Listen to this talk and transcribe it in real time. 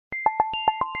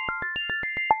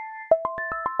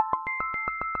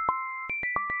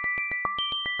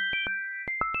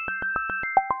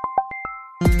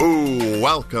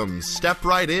Welcome. Step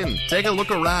right in. Take a look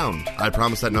around. I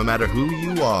promise that no matter who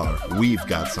you are, we've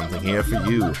got something here for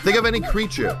you. Think of any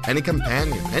creature, any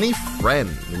companion, any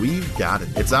friend. We've got it.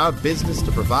 It's our business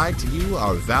to provide to you,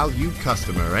 our valued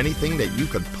customer, anything that you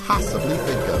could possibly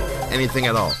think of. Anything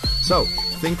at all. So,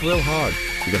 think real hard,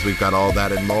 because we've got all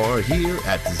that and more here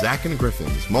at Zach and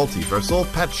Griffin's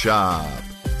Multiversal Pet Shop.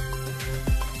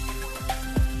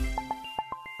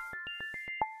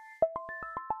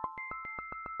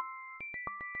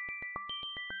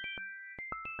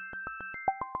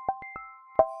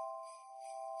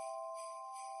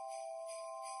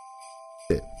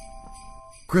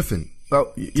 Griffin.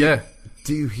 Oh, yeah.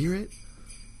 Do you hear it?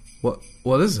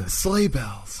 What is it? Sleigh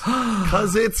bells.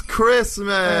 'Cause it's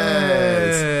Christmas.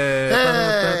 Hey.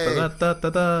 Hey.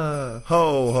 Da-da-da-da-da.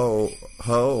 Ho, ho,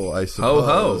 ho, I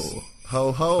suppose. Ho.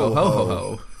 Ho, ho, Ho, ho, ho,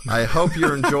 ho. I hope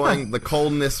you're enjoying the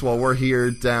coldness while we're here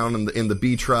down in the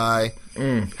B-Tri,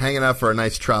 hanging out for a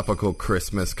nice tropical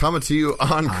Christmas. Coming to you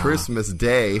on Christmas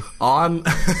Day. On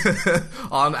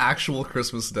actual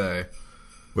Christmas Day.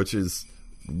 Which is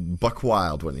buck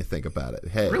wild when you think about it.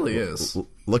 Hey, It really is.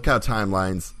 Look how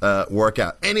timelines work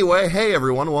out. Anyway, hey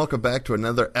everyone, welcome back to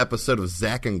another episode of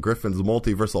Zach and Griffin's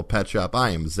Multiversal Pet Shop.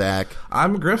 I am Zach.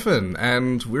 I'm Griffin,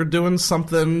 and we're doing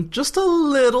something just a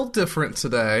little different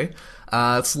today.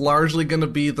 It's largely going to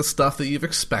be the stuff that you've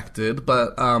expected,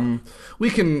 but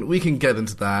we can get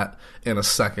into that in a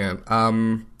second.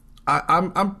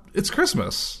 It's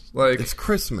Christmas. It's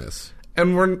Christmas.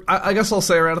 And I guess I'll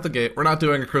say right out the gate, we're not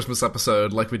doing a Christmas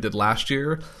episode like we did last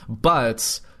year,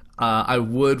 but I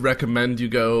would recommend you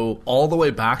go all the way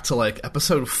back to like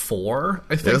episode 4,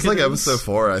 I think it was like episode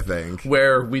 4, I think.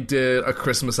 Where we did a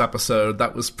Christmas episode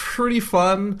that was pretty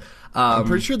fun. I'm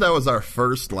pretty sure that was our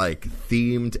first like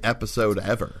themed episode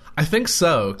ever. I think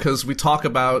so, because we talk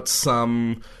about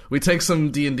we take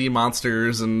some D&D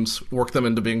monsters and work them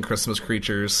into being Christmas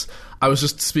creatures. I was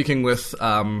just speaking with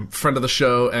friend of the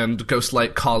show and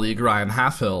Ghostlight colleague Ryan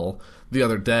Halfhill the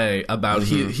other day about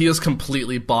he has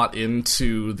completely bought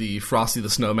into the Frosty the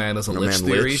Snowman as a Lich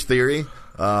theory. Lich theory?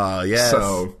 Yes.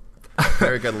 So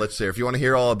very good Lich theory. If you want to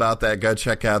hear all about that, go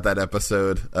check out that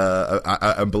episode.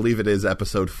 I believe it is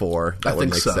episode 4. That would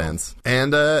make sense.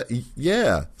 And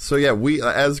yeah. So yeah, we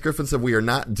as Griffin said, we are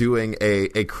not doing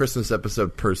a Christmas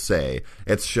episode per se.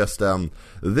 It's just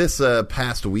this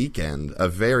past weekend, a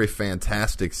very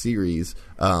fantastic series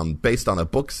based on a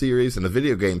book series and a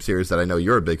video game series that I know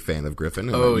you're a big fan of, Griffin,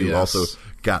 and that you also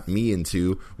got me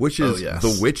into, which is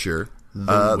The Witcher,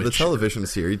 the television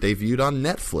series debuted on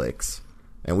Netflix.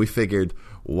 And we figured,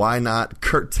 why not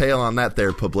curtail on that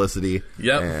there publicity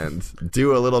and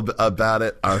do a little bit about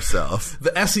it ourselves. The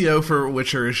SEO for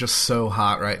Witcher is just so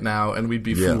hot right now, and we'd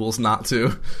be fools not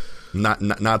to.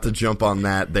 Not to jump on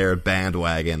that there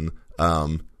bandwagon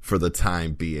for the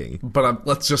time being. But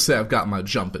let's just say I've got my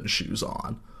jumping shoes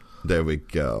on. There we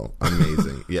go.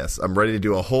 Amazing. Yes, I'm ready to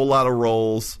do a whole lot of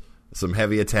rolls, some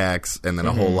heavy attacks, and then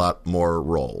a whole lot more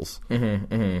rolls.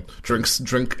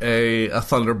 Drink a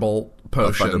Thunderbolt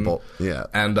potion. A Thunderbolt, yeah.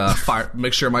 And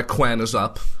make sure my Quen is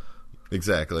up.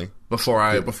 Exactly. Before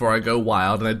I go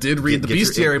wild. And I did read the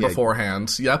Bestiary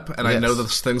beforehand. Yep. And I know that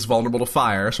this thing's vulnerable to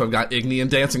fire, so I've got Igni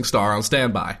and Dancing Star on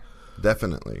standby.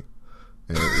 Definitely.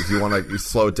 And if you want to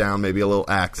slow it down, maybe a little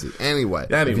Axie. Anyway,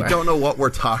 if you don't know what we're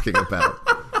talking about,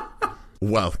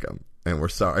 welcome. And we're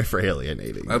sorry for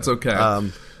alienating. That's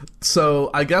okay. So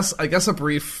I guess a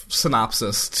brief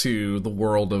synopsis to the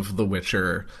world of The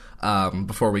Witcher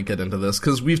before we get into this,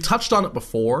 because we've touched on it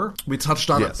before. We touched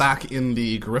on it back in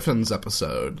the Griffins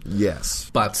episode. Yes.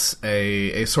 But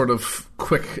a sort of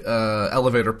quick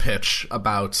elevator pitch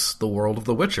about the world of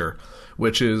The Witcher,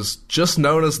 which is just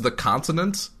known as the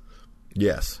Continent.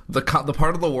 Yes. The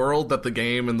part of the world that the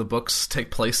game and the books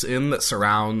take place in that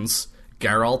surrounds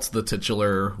Geralt, the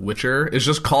titular Witcher, is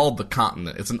just called the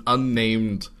Continent. It's an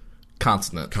unnamed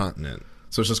continent.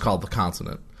 So it's just called the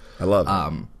Continent. I love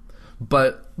it.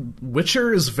 But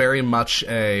Witcher is very much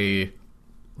a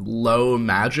low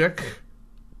magic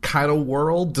kind of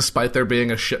world, despite there being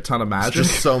a shit ton of magic. It's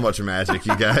just so much magic,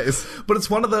 you guys. But it's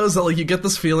one of those that, like, you get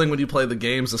this feeling when you play the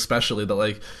games, especially, that,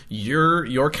 like,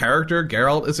 your character,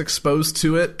 Geralt, is exposed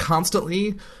to it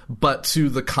constantly, but to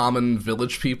the common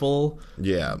village people,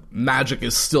 magic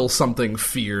is still something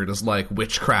feared as, like,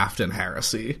 witchcraft and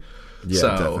heresy. Yeah, so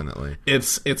definitely.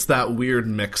 It's that weird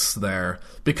mix there,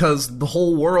 because the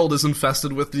whole world is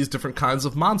infested with these different kinds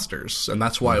of monsters, and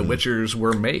that's why Witchers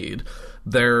were made.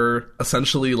 They're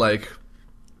essentially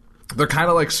they're kind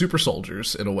of like super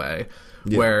soldiers in a way,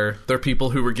 where they're people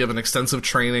who were given extensive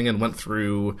training and went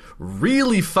through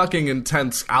really fucking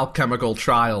intense alchemical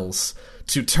trials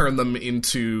to turn them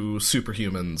into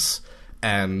superhumans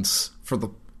and for the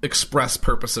express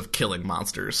purpose of killing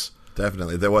monsters.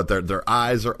 Definitely. Their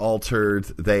eyes are altered.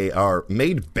 They are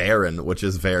made barren, which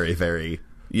is very, very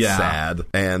sad.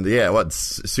 And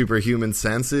superhuman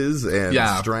senses and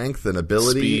strength and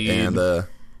ability speed.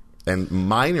 And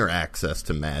minor access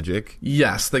to magic.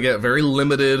 Yes, they get very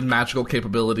limited magical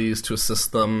capabilities to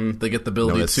assist them. They get the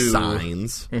ability to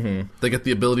signs. Mm-hmm. They get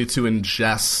the ability to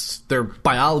ingest. Their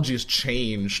biology is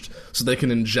changed so they can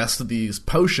ingest these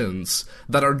potions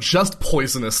that are just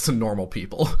poisonous to normal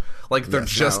people. Like they're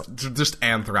just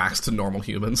anthrax to normal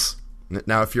humans.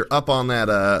 Now, if you're up on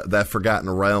that Forgotten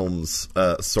Realms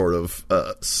sort of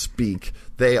speak,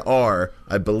 they are,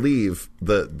 I believe,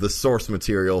 the source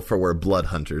material for where Blood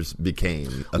Hunters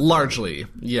became. Largely,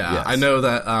 yeah. Yes. I know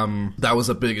that that was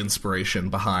a big inspiration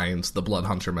behind the Blood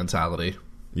Hunter mentality.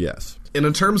 Yes. And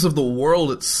in terms of the world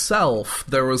itself,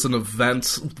 there was an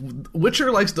event.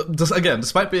 Witcher likes to, again,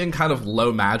 despite being kind of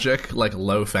low magic, like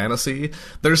low fantasy,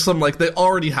 there's some they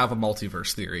already have a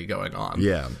multiverse theory going on.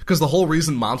 Yeah. Because the whole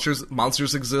reason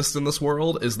monsters exist in this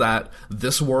world is that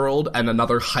this world and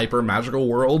another hyper magical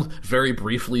world very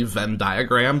briefly Venn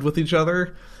diagrammed with each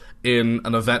other in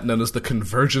an event known as the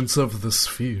Convergence of the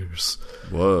Spheres.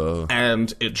 Whoa.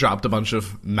 And it dropped a bunch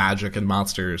of magic and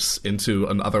monsters into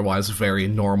an otherwise very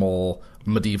normal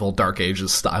medieval Dark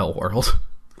Ages style world.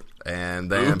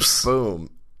 And then,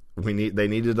 boom. They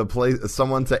needed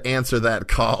someone to answer that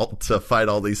call to fight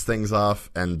all these things off,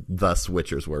 and thus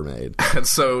Witchers were made. And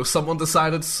so someone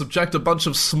decided to subject a bunch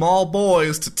of small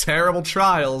boys to terrible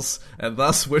trials, and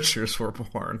thus Witchers were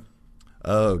born.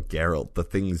 Oh, Geralt, the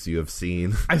things you have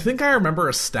seen. I think I remember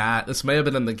a stat, this may have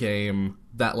been in the game,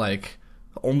 that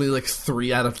only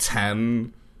 3 out of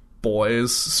 10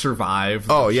 boys survive.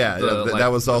 Oh yeah,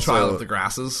 that was also Trial of the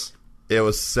Grasses. It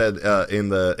was said in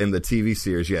the TV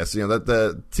series. Yes, that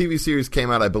the TV series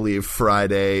came out, I believe,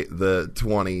 Friday the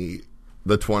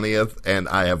 20th, and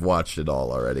I have watched it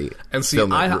all already. And see,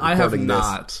 I have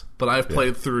not, but I've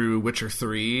played through Witcher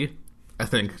 3. I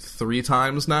think 3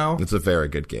 times now. It's a very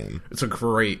good game. It's a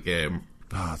great game.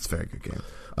 Oh, it's a very good game.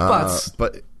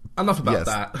 But enough about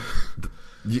that.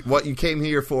 What you came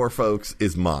here for, folks,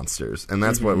 is monsters, and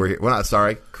that's what we're here. Well,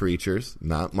 sorry, creatures,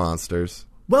 not monsters.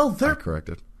 Well, they're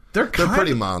corrected. They're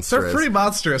pretty monstrous. They're pretty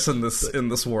monstrous in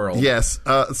this world. Yes.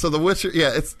 So The Witcher,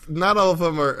 it's not all of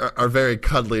them are very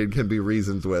cuddly and can be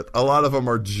reasoned with. A lot of them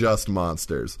are just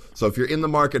monsters. So if you're in the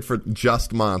market for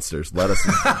just monsters, let us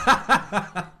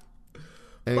know.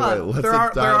 Anyway,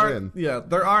 let's dive in. Yeah,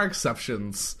 there are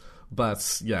exceptions,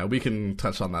 but we can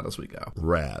touch on that as we go.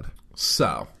 Rad.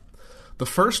 So, the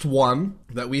first one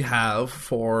that we have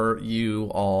for you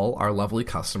all, our lovely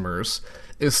customers,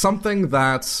 is something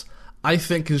that I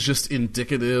think is just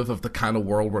indicative of the kind of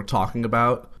world we're talking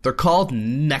about. They're called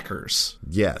Nekkers.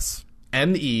 Yes.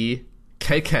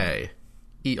 Nekker.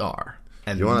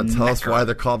 And you want to tell us why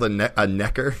they're called a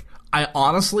Nekker? I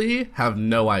honestly have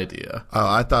no idea. Oh,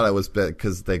 I thought it was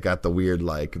because they got the weird,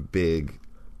 big,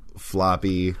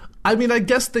 floppy... I mean, I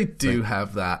guess they do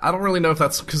have that. I don't really know if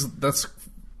that's because that's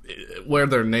where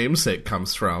their namesake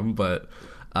comes from, but...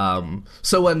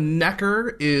 so a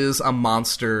Nekker is a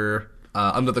monster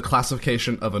under the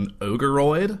classification of an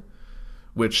Ogreoid,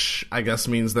 which I guess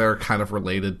means they're kind of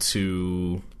related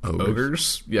to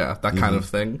ogres. Yeah, that kind of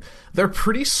thing. They're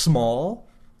pretty small.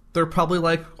 They're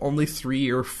probably only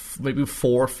 3 or maybe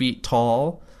 4 feet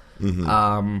tall.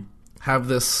 Have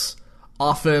this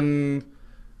often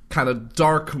kind of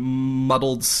dark,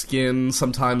 muddled skin,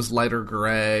 sometimes lighter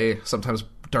gray, sometimes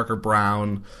darker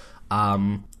brown.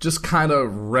 Just kind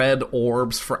of red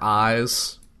orbs for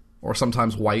eyes, or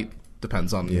sometimes white.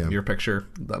 Depends on your picture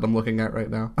that I'm looking at right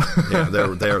now. Yeah,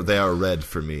 they are red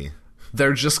for me.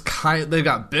 They're just they've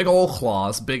got big old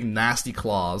claws, big nasty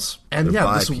claws, and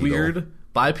they're this weird.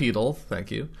 Bipedal, thank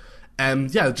you.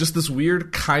 And just this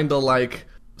weird kind of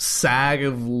sag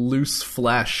of loose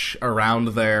flesh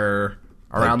around their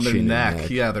neck.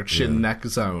 Yeah, their chin neck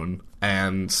zone.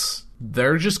 And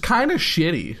they're just kind of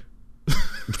shitty.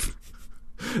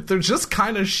 They're just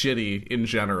kind of shitty in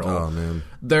general. Oh man.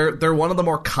 They're one of the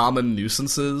more common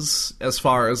nuisances as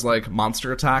far as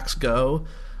monster attacks go.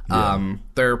 Yeah.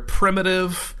 They're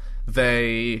primitive.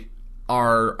 They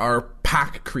are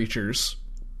pack creatures.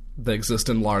 They exist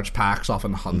in large packs,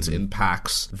 often hunt in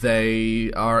packs.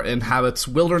 They inhabit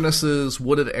wildernesses,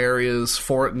 wooded areas,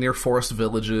 near forest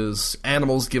villages.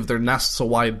 Animals give their nests a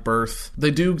wide berth. They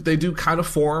do kind of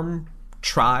form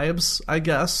tribes, I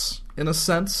guess, in a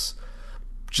sense,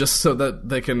 just so that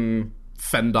they can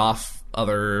fend off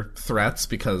other threats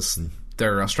because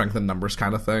they're a strength in numbers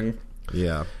kind of thing.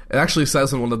 Yeah. It actually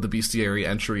says in one of the bestiary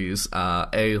entries,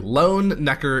 a lone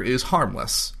Necker is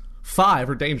harmless. 5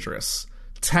 are dangerous.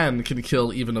 10 can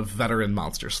kill even a veteran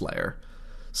monster slayer.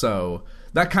 So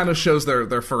that kind of shows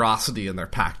their ferocity and their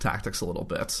pack tactics a little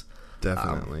bit.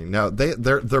 Definitely. Now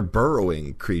they're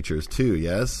burrowing creatures too.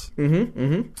 Yes.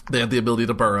 They have the ability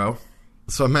to burrow.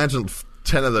 So imagine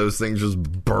 10 of those things just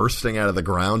bursting out of the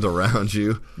ground around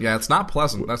you. Yeah, it's not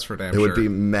pleasant. That's for damn sure. It would be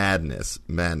madness.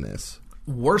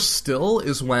 Worse still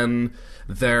is when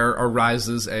there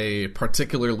arises a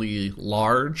particularly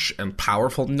large and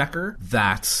powerful Necker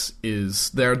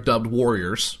they're dubbed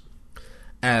warriors,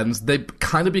 and they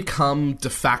kind of become de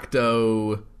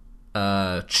facto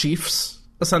chiefs,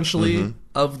 essentially,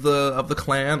 of the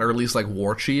clan, or at least like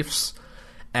war chiefs,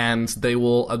 and they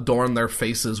will adorn their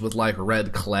faces with like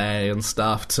red clay and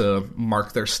stuff to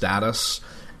mark their status.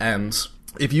 And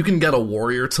if you can get a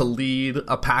warrior to lead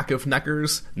a pack of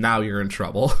Neckers, now you're in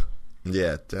trouble.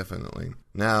 Yeah, definitely.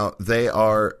 Now, they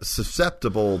are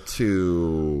susceptible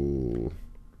to...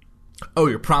 Oh,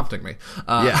 you're prompting me.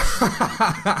 Yeah.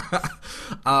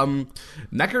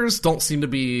 Neckers don't seem to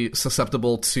be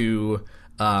susceptible to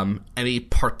any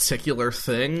particular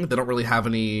thing. They don't really have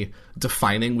any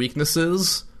defining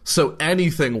weaknesses, so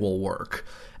anything will work.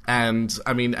 And,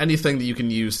 I mean, anything that you can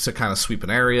use to kind of sweep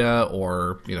an area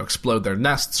or, explode their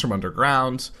nests from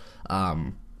underground,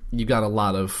 you got a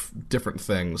lot of different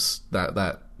things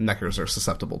that Neckers are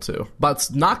susceptible to. But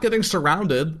not getting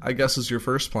surrounded, I guess, is your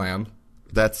first plan.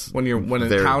 That's when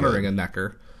encountering a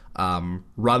Necker.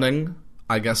 Running,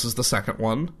 I guess, is the second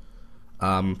one.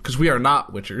 Because we are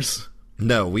not Witchers.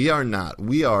 No, we are not.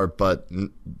 We are but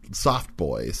soft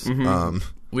boys.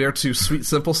 We are 2 sweet,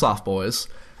 simple soft boys.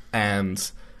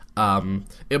 And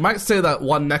it might say that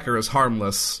one Necker is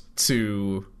harmless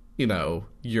to, your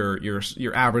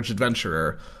average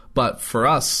adventurer. But for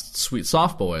us, sweet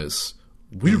soft boys,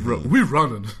 we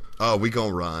running. Oh, we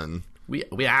gonna run. We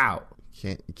out.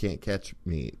 You can't catch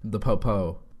me. The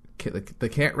po-po. They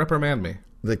can't reprimand me.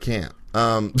 They can't.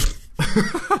 Now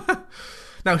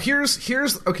here's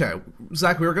okay,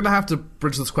 Zach, we're gonna have to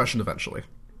bridge this question eventually.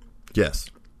 Yes.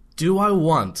 Do I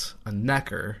want a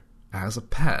Necker as a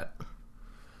pet?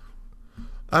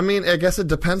 I mean, I guess it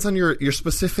depends on your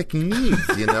specific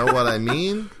needs. You know what I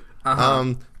mean?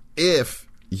 If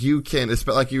you can,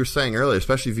 like you were saying earlier,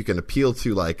 especially if you can appeal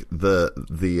to like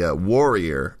the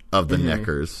warrior of the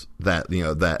Neckers,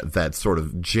 that sort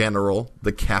of general,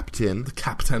 the captain.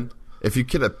 If you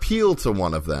can appeal to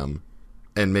one of them,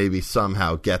 and maybe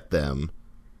somehow get them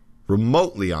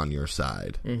remotely on your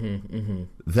side,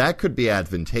 that could be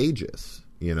advantageous.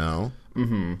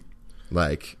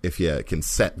 Like, if you can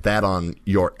set that on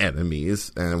your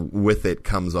enemies, and with it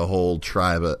comes a whole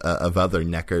tribe of other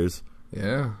Neckers.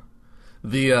 Yeah.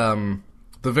 The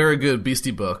very good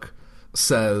Beastie book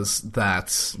says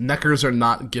that Neckers are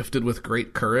not gifted with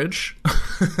great courage,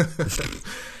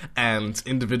 and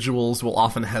individuals will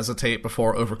often hesitate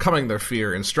before overcoming their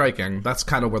fear in striking. That's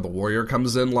kind of where the warrior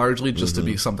comes in, largely, just to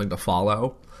be something to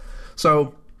follow.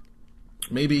 So,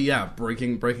 maybe,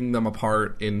 breaking them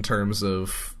apart in terms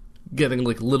of getting,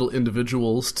 like, little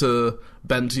individuals to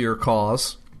bend to your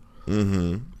cause.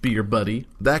 Be your buddy.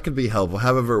 That could be helpful.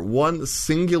 However, one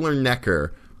singular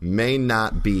Necker may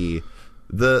not be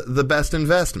the best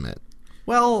investment.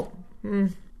 Well,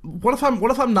 what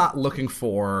if I'm not looking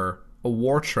for a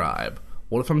war tribe?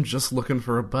 What if I'm just looking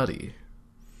for a buddy?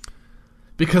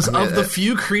 Because of the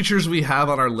few creatures we have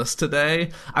on our list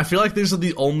today, I feel like these are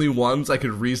the only ones I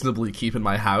could reasonably keep in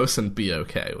my house and be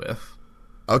okay with.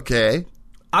 Okay.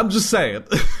 I'm just saying.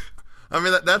 I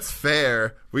mean, that's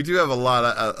fair. We do have a lot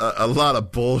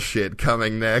of bullshit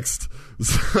coming next.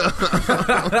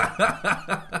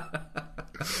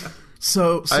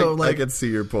 So I can see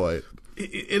your point.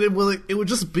 It would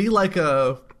just be like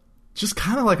kind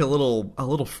of like a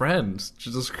little friend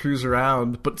to just cruise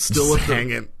around, but still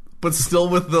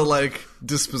with the like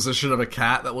disposition of a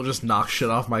cat that will just knock shit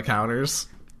off my counters.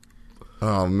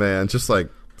 Oh man, just like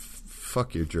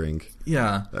fuck your drink.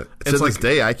 Yeah. To this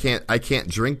day, I can't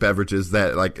drink beverages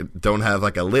that like don't have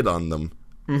like a lid on them.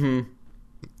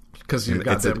 Because your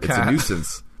goddamn cat. It's a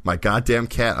nuisance. My goddamn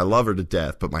cat. I love her to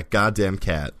death, but my goddamn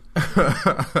cat.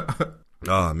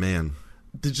 Oh man.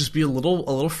 To just be a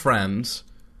little friend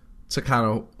to kind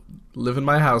of live in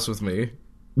my house with me,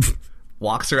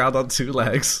 walks around on 2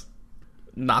 legs,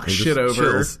 knocks shit over,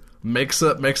 chills. makes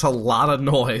a lot of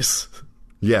noise.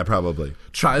 Yeah, probably.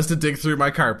 Tries to dig through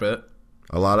my carpet.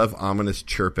 A lot of ominous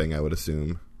chirping, I would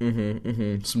assume.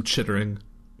 Some chittering.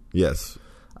 Yes.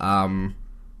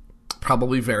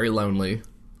 Probably very lonely.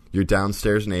 Your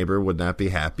downstairs neighbor would not be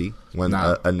happy when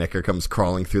a Necker comes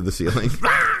crawling through the ceiling.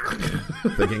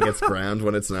 thinking it's ground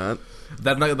when it's not.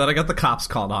 Then I got the cops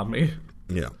called on me.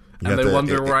 Yeah. And they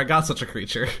wonder where I got such a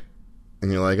creature.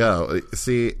 And you're like, oh,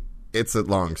 see, it's a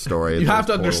long story. You have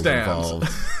to understand.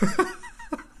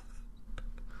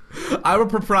 I'm a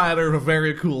proprietor of a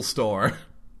very cool store.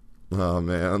 Oh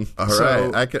man! All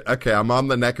right, okay. I'm on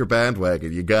the Necker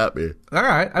bandwagon. You got me. All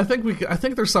right, I think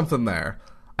there's something there.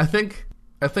 I think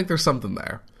there's something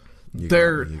there.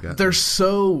 They're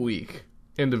so weak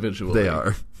individually.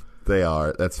 They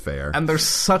are. That's fair. And they're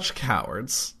such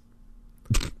cowards.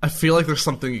 I feel like there's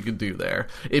something you could do there.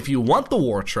 If you want the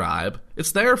war tribe,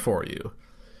 it's there for you.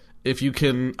 If you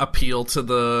can appeal to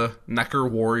the Necker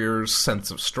warriors'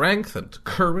 sense of strength and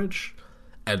courage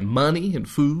and money and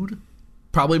food,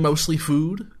 probably mostly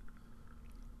food,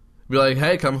 be like,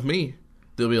 hey, come with me.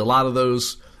 There'll be a lot of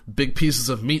those big pieces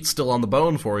of meat still on the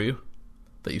bone for you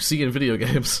that you see in video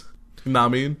games. You know what I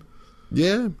mean?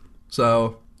 Yeah.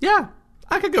 So, yeah,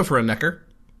 I could go for a Necker.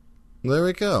 There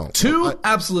we go. 2,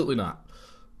 absolutely not.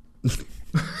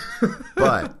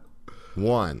 But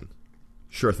 1,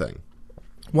 sure thing.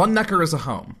 1 Necker is a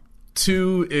home.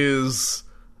 2 is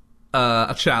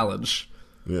a challenge.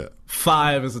 Yeah.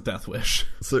 5 is a death wish.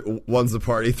 So 1's a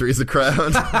party, 3's a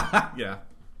crowd. Yeah.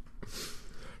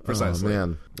 Precisely. Oh,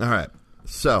 man. All right.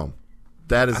 So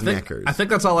that is Neckers. I think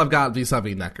that's all I've got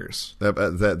vis-a-vis Neckers.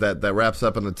 That wraps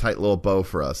up in a tight little bow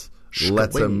for us.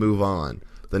 Let's move on.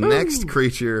 The next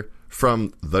creature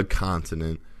from the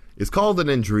continent is called an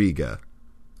Endriga.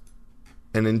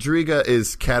 An Endriga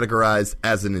is categorized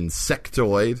as an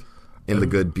insectoid in the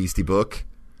Good Beastie Book.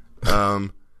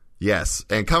 Yes,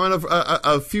 and come in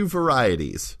a few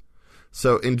varieties.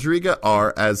 So Endriga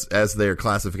are, as their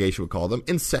classification would call them,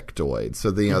 insectoids.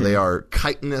 So they are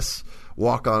chitinous,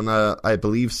 walk on I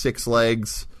believe 6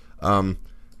 legs.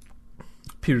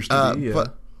 Appears to be, yeah.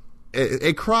 But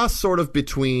a cross sort of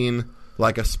between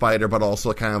like a spider, but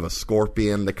also kind of a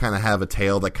scorpion. They kind of have a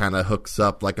tail that kind of hooks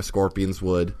up like a scorpion's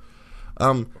would.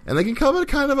 And they can come in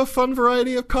kind of a fun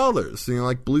variety of colors,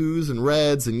 like blues and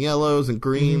reds and yellows and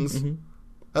greens. Mm-hmm.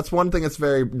 That's one thing that's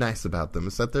very nice about them,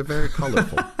 is that they're very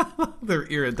colorful. They're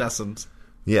iridescent.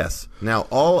 Yes. Now,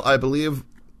 I believe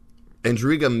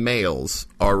Endriga males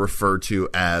are referred to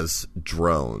as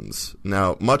drones.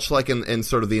 Now, much like in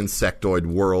sort of the insectoid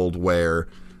world where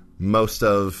most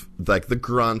of like the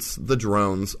grunts, the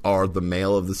drones are the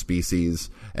male of the species,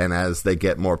 and as they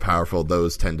get more powerful,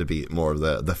 those tend to be more of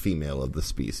the female of the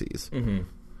species. Mm-hmm.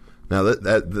 Now,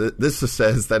 this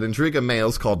says that Endriga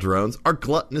males called drones are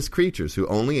gluttonous creatures who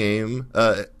only aim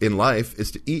in life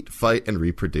is to eat, fight, and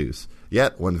reproduce.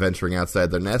 Yet, when venturing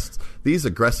outside their nests, these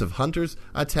aggressive hunters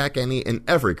attack any and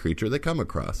every creature they come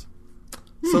across.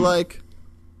 So, like,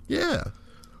 yeah.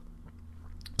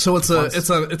 So it's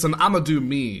an Amadou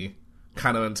me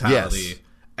kind of mentality, yes.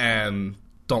 And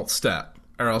don't step,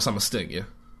 or else I'm gonna sting you.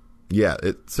 Yeah,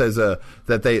 it says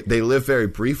that they live very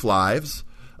brief lives.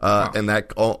 And that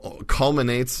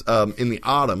culminates in the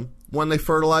autumn when they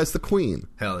fertilize the queen.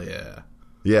 Hell yeah.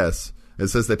 Yes. It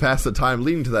says they pass the time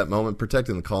leading to that moment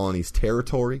protecting the colony's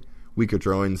territory. Weaker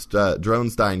drones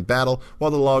die in battle,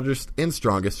 while the largest and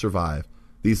strongest survive.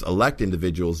 These elect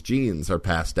individuals' genes are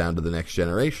passed down to the next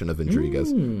generation of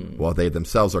Endrigas, while they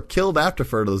themselves are killed after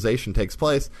fertilization takes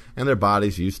place, and their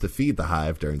bodies used to feed the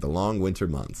hive during the long winter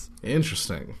months.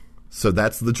 Interesting. So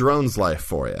that's the drone's life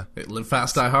for you. Live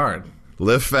fast, die hard.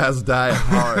 Live fast, die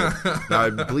hard. Now, I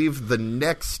believe the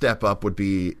next step up would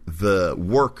be the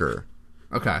worker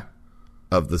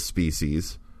of the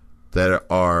species that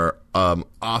are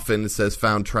often, it says,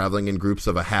 found traveling in groups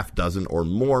of a half dozen or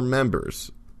more members.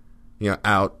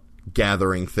 Out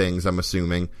gathering things, I'm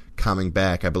assuming, coming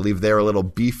back. I believe they're a little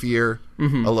beefier, a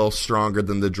little stronger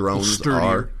than the drones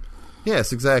are.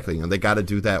 Yes, exactly. They got to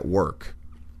do that work.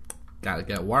 Got to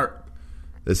get work.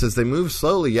 It says they move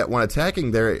slowly, yet when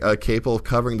attacking, they're capable of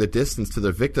covering the distance to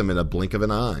their victim in a blink of an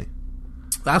eye.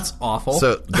 That's awful.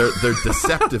 So they're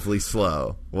deceptively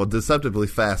slow. Well, deceptively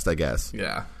fast, I guess.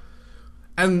 Yeah.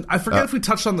 And I forget if we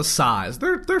touched on the size.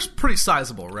 They're pretty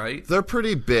sizable, right? They're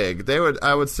pretty big.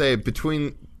 I would say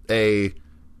between a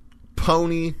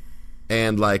pony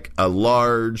and like a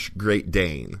large Great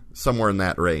Dane, somewhere in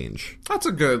that range. That's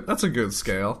a good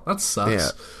scale. That sucks.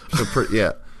 Yeah. So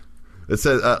yeah. It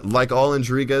says, like all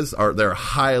Endrigas, they're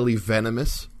highly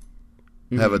venomous,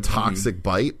 have a toxic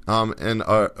bite, and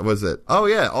was it? Oh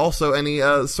yeah, also any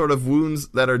sort of wounds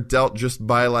that are dealt just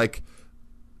by like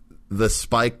the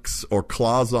spikes or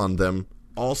claws on them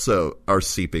also are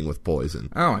seeping with poison.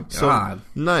 Oh my god! So,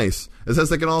 nice. It says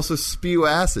they can also spew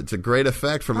acid to great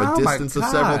effect from a distance of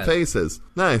several paces.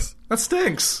 Nice. That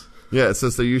stinks. Yeah, it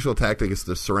says their usual tactic is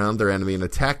to surround their enemy and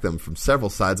attack them from several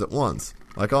sides at once.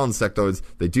 Like all insectoids,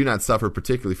 they do not suffer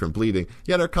particularly from bleeding,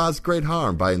 yet are caused great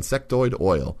harm by insectoid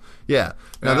oil. Yeah.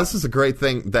 Now, this is a great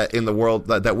thing that in the world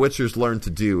that Witchers learn to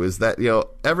do, is that,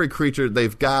 every creature,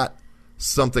 they've got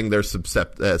something they're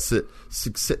susceptible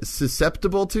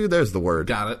to. There's the word.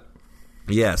 Got it.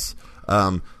 Yes.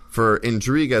 For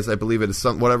Indrigas, I believe it is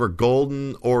whatever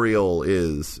Golden Oriole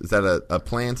is. Is that a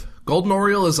plant? Golden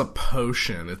Oriole is a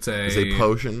potion. It's a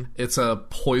potion? It's a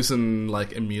poison,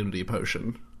 immunity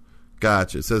potion.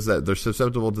 Gotcha. It says that they're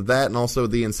susceptible to that and also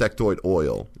the insectoid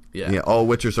oil. Yeah. All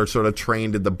Witchers are sort of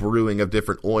trained in the brewing of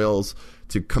different oils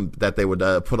that they would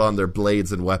put on their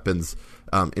blades and weapons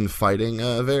in fighting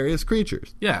various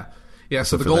creatures. Yeah. Yeah,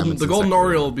 so the golden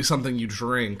Oriole will be something you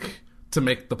drink to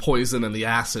make the poison and the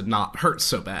acid not hurt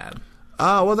so bad.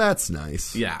 Oh, well, that's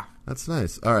nice. Yeah. That's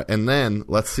nice. All right, and then,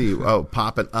 let's see. Oh,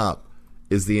 popping up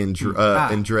is the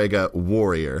Endrega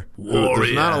Warrior.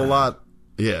 There's not a lot.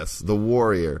 Yes, the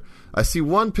Warrior. I see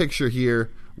one picture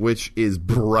here which is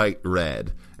bright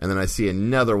red, and then I see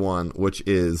another one which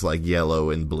is like yellow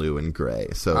and blue and gray.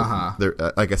 So they're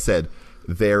like I said,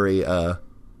 very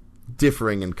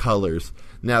differing in colors.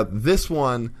 Now this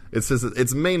one, it says that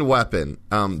its main weapon,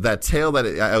 that tail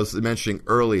that I was mentioning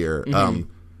earlier,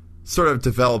 sort of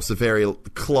develops a very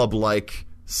club-like,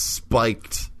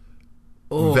 spiked,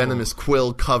 venomous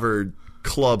quill-covered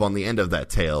club on the end of that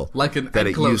tail, like an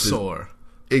ankylosaur.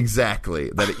 Exactly,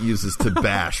 that it uses to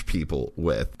bash people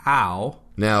with. Ow.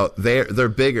 Now, they're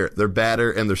bigger, they're badder,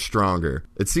 and they're stronger.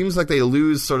 It seems like they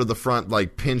lose sort of the front,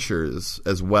 pinchers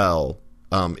as well,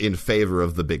 in favor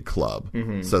of the big club.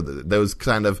 Mm-hmm. So those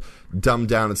kind of dumb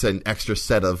down and an extra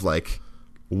set of,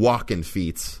 walking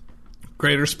feats.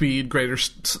 Greater speed, greater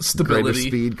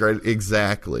stability.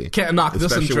 Exactly. Can't knock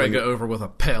this Endrega over with a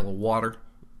pail of water.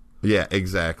 Yeah,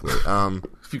 exactly.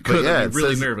 If you could, I'd be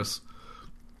really nervous.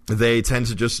 They tend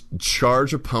to just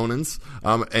charge opponents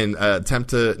and attempt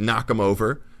to knock them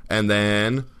over, and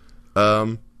then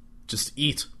just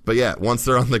eat. But yeah, once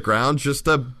they're on the ground, just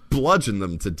bludgeon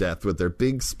them to death with their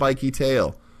big spiky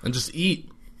tail. And just eat.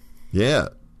 Yeah.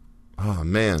 Oh,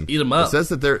 man. Eat them up. It says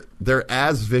that they're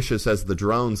as vicious as the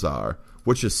drones are,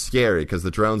 which is scary because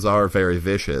the drones are very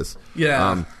vicious.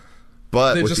 Yeah.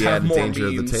 But they with just the have added more danger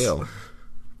means. of the tail.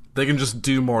 They can just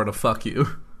do more to fuck you.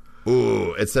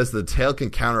 Ooh, it says the tail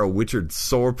can counter a Witcher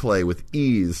sword play with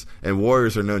ease, and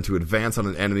warriors are known to advance on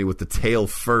an enemy with the tail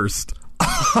first.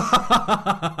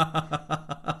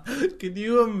 Can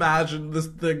you imagine this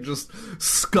thing just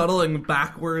scuttling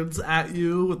backwards at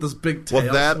you with this big tail?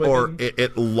 Well, that swinging? or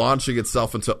it launching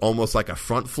itself into almost like a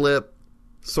front flip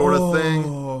sort of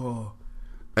thing.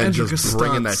 And just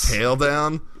bringing that tail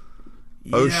down.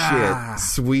 Oh, yeah. shit.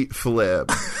 Sweet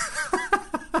flip.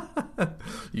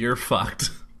 You're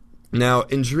fucked. Now,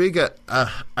 Endrega,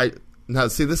 now,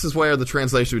 see, this is where the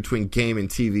translation between game and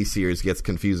TV series gets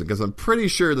confusing, because I'm pretty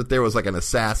sure that there was an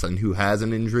assassin who has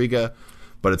an Endrega,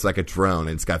 but it's like a drone,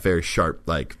 and it's got very sharp,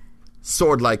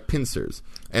 sword-like pincers.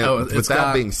 And with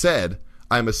that being said,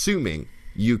 I'm assuming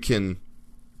you can,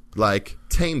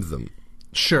 tame them.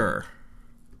 Sure.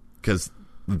 Because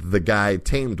the guy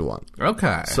tamed one.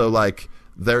 Okay. So,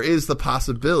 there is the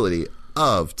possibility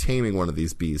of taming one of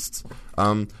these beasts,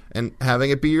 and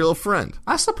having it be your little friend.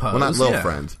 I suppose. Well, not little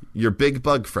friend. Your big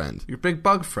bug friend. Your big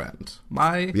bug friend.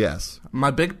 My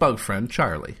big bug friend,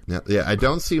 Charlie. Yeah. I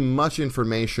don't see much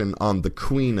information on the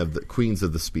queens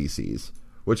of the species,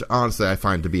 which honestly I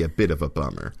find to be a bit of a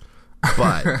bummer.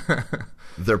 But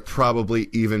they're probably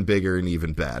even bigger and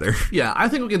even badder. Yeah, I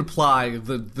think we can apply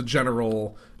the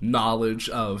general knowledge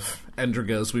of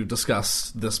Endregas we've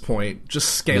discussed this point,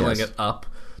 just scaling it up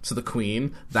to the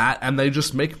queen, and they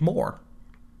just make more.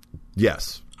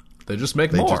 Yes. They just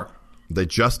make more. They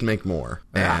just make more.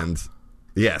 Yeah. And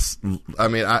yes, I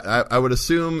mean, I would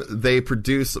assume they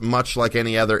produce much like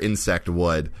any other insect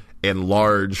would in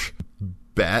large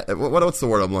what's the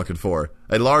word I'm looking for?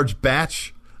 A large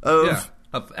batch of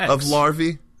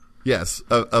larvae. Yes,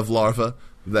 of larvae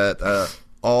that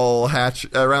all hatch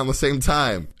around the same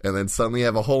time, and then suddenly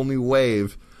have a whole new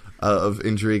wave of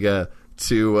Endrega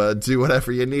to do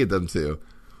whatever you need them to,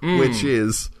 which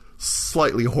is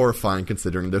slightly horrifying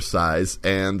considering their size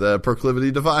and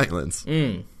proclivity to violence.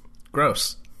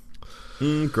 Gross.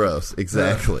 Gross,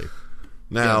 exactly.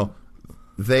 Now,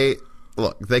 they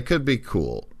could be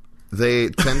cool. They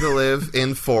tend to live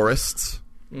in forests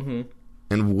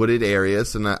and wooded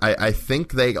areas, and I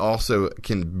think they also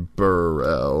can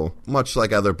burrow, much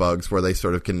like other bugs, where they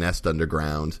sort of can nest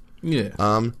underground. Yeah.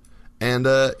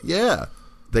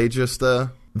 They just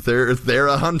they're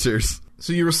hunters.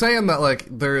 So you were saying that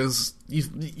there is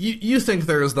you think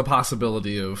there is the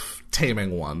possibility of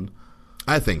taming one?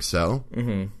 I think so.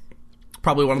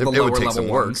 Probably one of the lower would take level some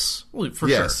work. ones. Well, for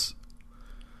Yes. sure.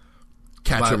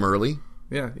 Catch them early.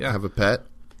 Yeah. Have a pet.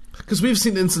 Because we've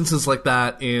seen instances like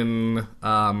that in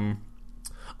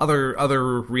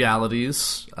other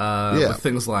realities, with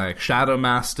things like Shadow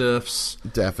Mastiffs.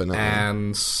 Definitely.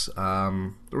 And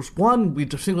there was one we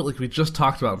just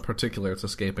talked about in particular. It's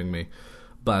escaping me,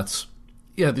 but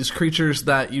yeah, these creatures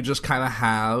that you just kind of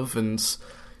have, and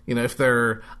if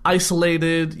they're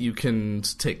isolated, you can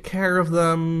take care of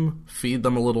them, feed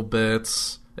them a little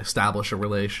bit, establish a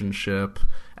relationship,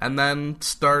 and then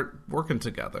start working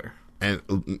together. And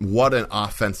what an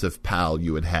offensive pal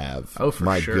you would have. Oh, for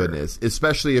My sure. goodness.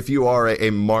 Especially if you are a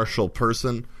martial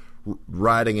person,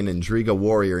 riding an Endriga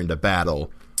warrior into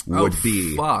battle would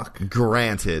be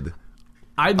granted.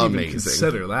 I'd amazing. even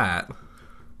consider that.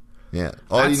 Yeah.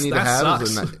 All you need to have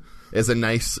is a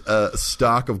nice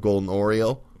stock of Golden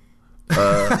Oriole,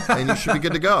 and you should be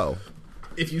good to go.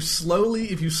 If you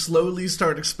slowly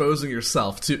start exposing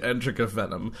yourself to Endriga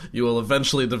venom, you will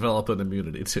eventually develop an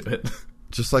immunity to it.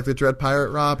 Just like the Dread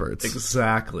Pirate Roberts.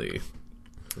 Exactly.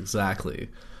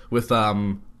 With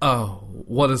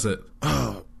what is it?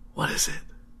 What is it?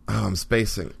 Oh, I'm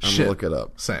spacing. I'm gonna look it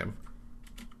up. Same.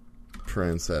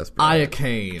 Princess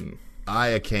Iocane.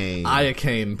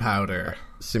 Iocane powder.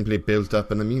 Simply built up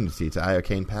an immunity to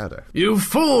iocane powder. You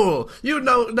fool! You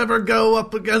never go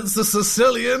up against the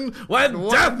Sicilian when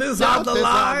death is on the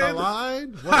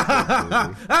line!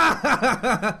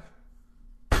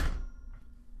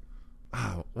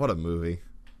 Oh, what a movie.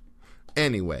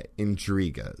 Anyway,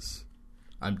 Endrigas.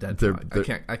 I'm dead.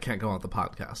 I can't go on the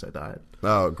podcast. I died.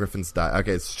 Oh, Griffin's died.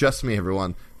 Okay, it's just me,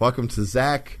 everyone. Welcome to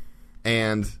Zach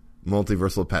and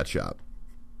Multiversal Pet Shop.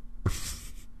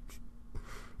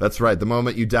 That's right. The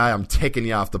moment you die, I'm taking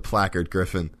you off the placard,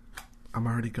 Griffin. I'm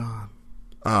already gone.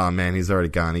 Oh, man, he's already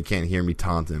gone. He can't hear me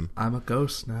taunt him. I'm a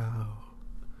ghost now.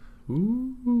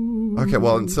 Ooh. Okay,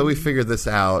 well, until we figure this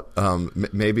out,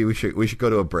 maybe we should go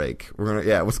to a break.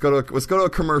 Let's go to a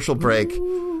commercial break,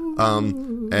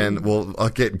 and I'll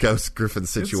get Ghost Griffin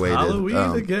situated. It's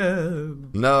Halloween again.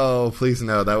 No, please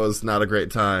no. That was not a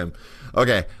great time.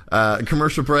 Okay,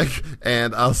 commercial break,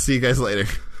 and I'll see you guys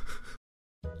later.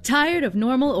 Tired of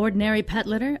normal, ordinary pet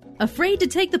litter? Afraid to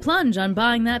take the plunge on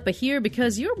buying that Bahir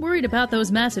because you're worried about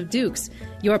those massive dukes?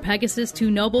 Your Pegasus too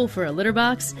noble for a litter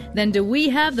box? Then do we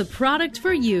have the product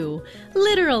for you?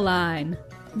 Litteralign.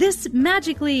 This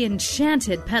magically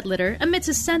enchanted pet litter emits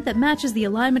a scent that matches the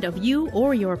alignment of you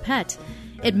or your pet.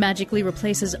 It magically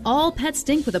replaces all pet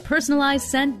stink with a personalized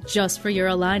scent just for your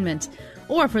alignment.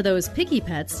 Or for those picky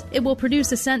pets, it will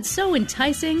produce a scent so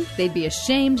enticing, they'd be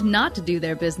ashamed not to do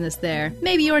their business there.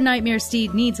 Maybe your nightmare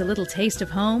steed needs a little taste of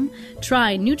home?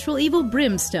 Try Neutral Evil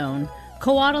Brimstone.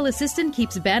 Coatl Assistant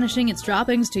keeps banishing its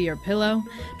droppings to your pillow.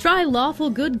 Try Lawful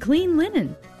Good Clean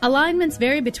Linen. Alignments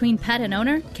vary between pet and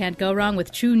owner. Can't go wrong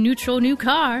with true neutral new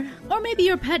car. Or maybe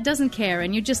your pet doesn't care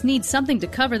and you just need something to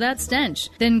cover that stench.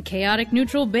 Then Chaotic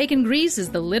Neutral Bacon Grease is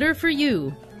the litter for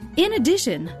you. In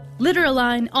addition,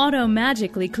 Litteralign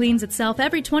auto-magically cleans itself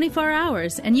every 24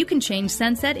 hours, and you can change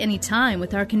scents at any time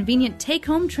with our convenient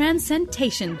take-home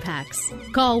Transcentation packs.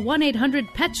 Call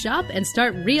 1-800-PET-SHOP and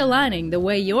start realigning the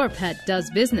way your pet does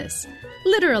business.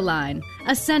 Litteralign,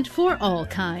 a scent for all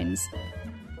kinds.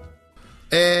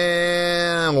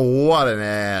 And what an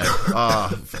ad.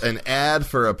 An ad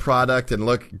for a product, and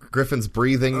look, Griffin's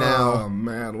breathing now. Oh,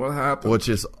 man, what happened? Which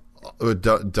is...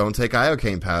 Don't take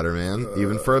iocane powder, man.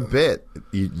 Even for a bit,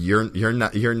 you're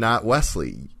not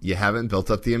Wesley. You haven't built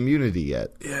up the immunity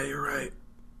yet. Yeah, you're right.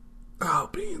 Oh,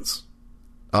 beans.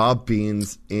 Oh,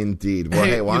 beans, indeed. Well,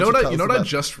 hey, you know what I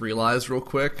just realized real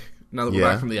quick? Now that we're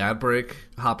back from the ad break,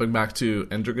 hopping back to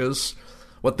Endrigas,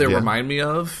 what they remind me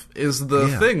of is the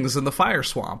things in the fire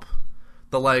swamp.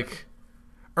 I'm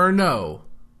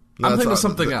thinking of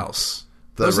something else.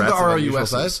 Those are the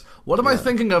ROUSs. What am I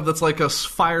thinking of that's like a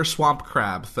fire swamp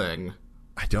crab thing?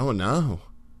 I don't know.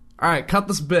 All right, cut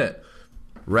this bit.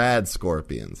 Rad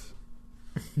scorpions.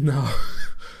 No.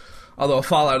 Although a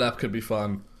Fallout app could be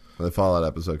fun. The Fallout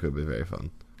episode could be very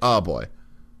fun. Oh, boy.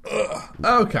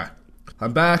 Okay.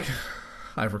 I'm back.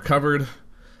 I've recovered.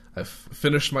 I've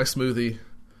finished my smoothie.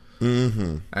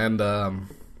 Mm-hmm. And,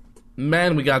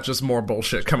 man, we got just more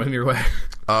bullshit coming your way.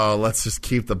 Oh, let's just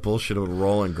keep the bullshit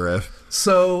rolling, Griff.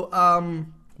 So,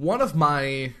 one of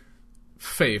my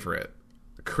favorite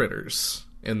critters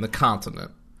in the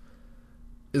continent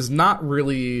is not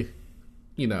really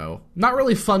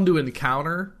fun to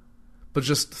encounter, but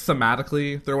just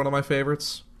thematically, they're one of my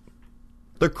favorites.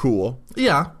 They're cool.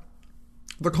 Yeah.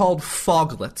 They're called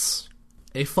foglets.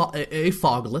 a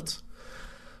foglet.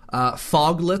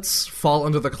 Foglets fall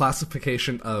under the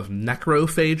classification of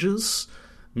necrophages,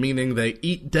 meaning they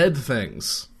eat dead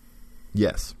things.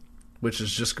 Yes. Which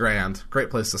is just grand. Great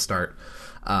place to start.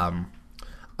 A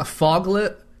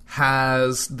foglet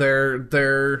has...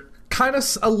 They're kind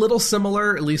of a little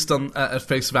similar, at least at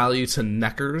face value, to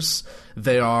neckers.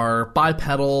 They are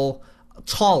bipedal,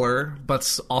 taller,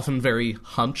 but often very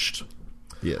hunched.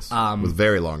 Yes, with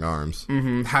very long arms.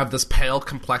 Have this pale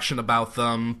complexion about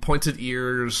them, pointed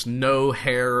ears, no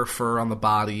hair or fur on the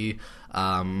body,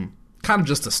 kind of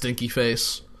just a stinky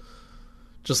face.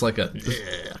 Just like a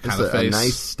kind of face. A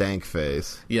nice stank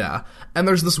face. Yeah. And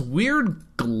there's this weird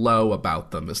glow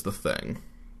about them is the thing.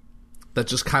 That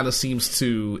just kind of seems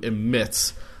to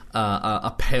emit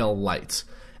a pale light.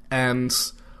 And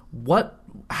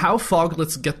how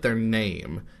foglets get their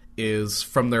name is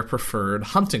from their preferred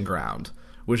hunting ground,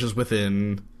 which is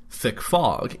within thick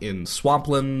fog, in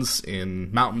swamplands, in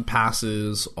mountain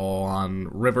passes, on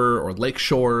river or lake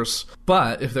shores.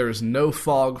 But if there is no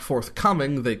fog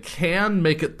forthcoming, they can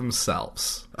make it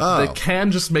themselves. Oh. They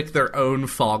can just make their own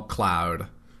fog cloud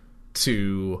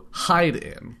to hide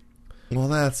in. Well,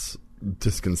 that's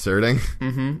disconcerting.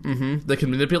 They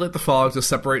can manipulate the fog to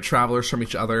separate travelers from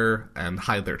each other and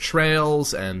hide their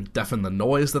trails and deafen the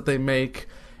noise that they make.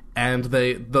 And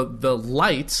the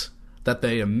light that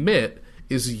they emit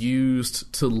is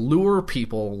used to lure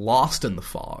people lost in the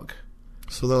fog.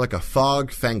 So they're like a fog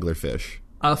fanglerfish.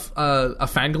 A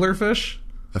fanglerfish?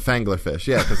 A fanglerfish,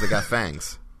 yeah, because they got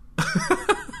fangs.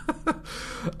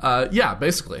 Yeah,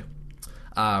 basically.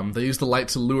 They use the light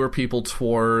to lure people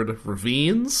toward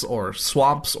ravines or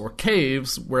swamps or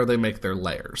caves where they make their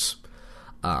lairs.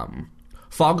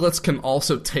 Foglets can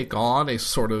also take on a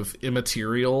sort of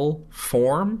immaterial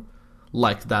form,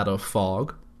 like that of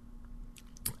fog,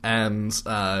 and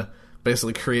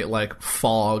basically create like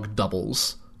fog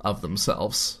doubles of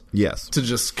themselves. Yes. To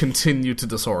just continue to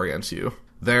disorient you.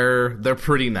 They're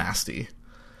pretty nasty.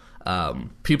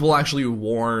 People actually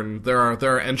warn, there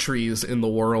are entries in the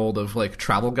world of like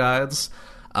travel guides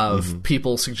of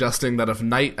people suggesting that if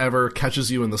night ever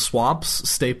catches you in the swamps,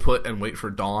 stay put and wait for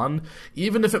dawn,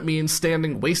 even if it means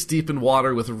standing waist deep in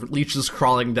water with leeches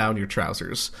crawling down your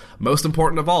trousers. Most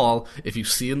important of all, if you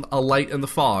see a light in the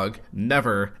fog,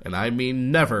 never, and I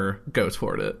mean never, go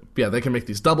toward it. Yeah, they can make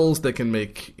these doubles, they can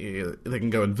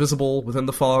go invisible within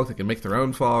the fog, they can make their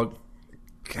own fog.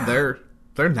 God.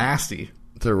 They're nasty.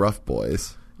 They're rough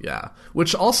boys. Yeah,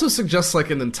 which also suggests like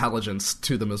an intelligence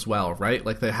to them as well, right?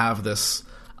 Like they have this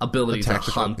ability to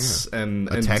hunt and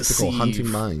tactical deceive. Hunting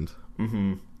mind.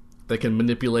 They can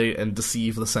manipulate and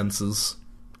deceive the senses,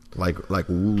 like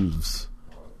wolves.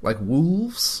 Like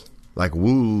wolves. Like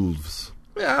wolves.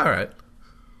 Yeah, all right.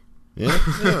 Yeah.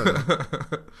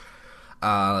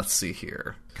 Let's see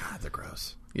here. God, they're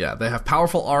gross. Yeah, they have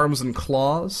powerful arms and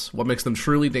claws. What makes them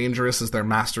truly dangerous is their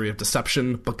mastery of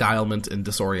deception, beguilement, and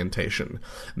disorientation.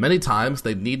 Many times,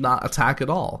 they need not attack at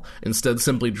all, instead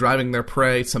simply driving their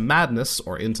prey to madness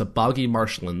or into boggy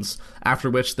marshlands, after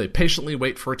which they patiently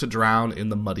wait for it to drown in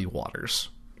the muddy waters.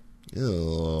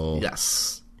 Ew.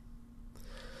 Yes.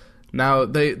 Now,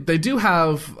 they do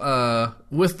have,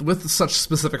 with such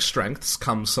specific strengths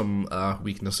come some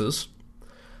weaknesses.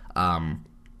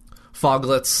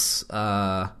 Foglets,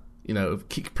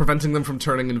 preventing them from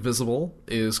turning invisible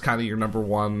is kind of your number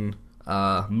one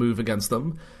move against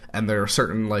them. And there are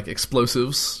certain like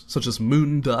explosives, such as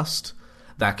moon dust,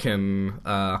 that can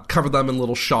cover them in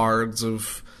little shards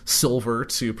of silver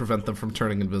to prevent them from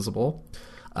turning invisible.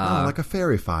 Like a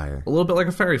fairy fire. A little bit like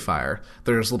a fairy fire.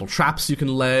 There's little traps you can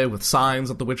lay with signs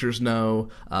that the Witchers know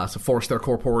to force their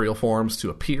corporeal forms to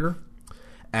appear.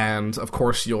 And, of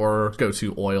course, your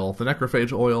go-to oil, the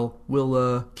necrophage oil,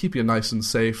 will keep you nice and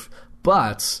safe.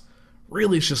 But,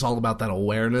 really, it's just all about that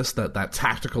awareness, that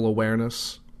tactical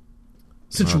awareness.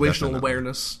 Situational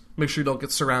awareness. Make sure you don't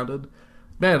get surrounded.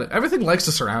 Man, everything likes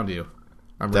to surround you,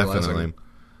 I'm realizing. Definitely.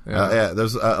 Yeah.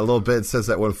 There's a little bit that says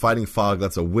that when fighting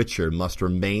Foglets, a Witcher must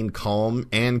remain calm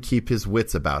and keep his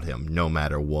wits about him, no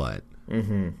matter what.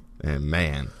 And,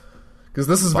 man. Because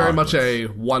this is very much a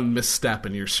one misstep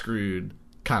and you're screwed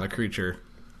kind of creature.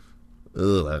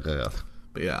 Ugh.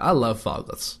 But yeah, I love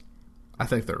Foglets. I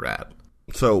think they're rad.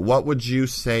 So what would you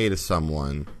say to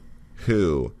someone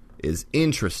who is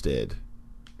interested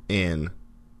in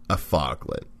a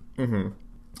Foglet?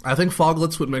 I think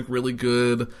Foglets would make really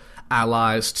good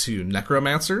allies to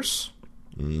necromancers.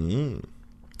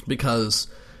 Because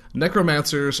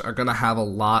necromancers are going to have a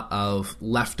lot of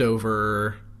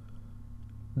leftover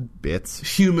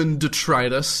bits, human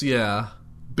detritus,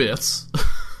 bits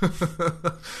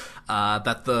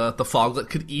that the Foglet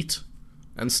could eat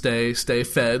and stay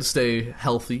fed, stay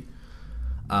healthy.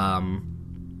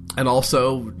 And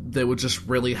also, they would just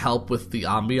really help with the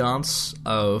ambiance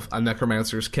of a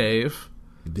necromancer's cave.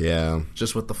 Yeah.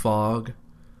 Just with the fog.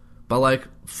 But, like,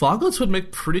 foglets would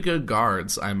make pretty good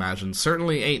guards, I imagine.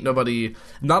 Certainly ain't nobody...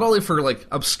 Not only for, like,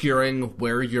 obscuring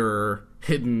where your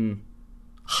hidden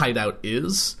hideout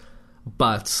is,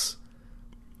 but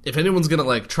if anyone's gonna,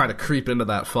 like, try to creep into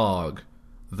that fog,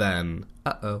 then...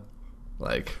 Uh-oh.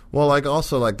 Like, well, like,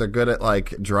 also, like, they're good at,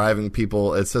 like, driving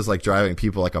people. It says, like, driving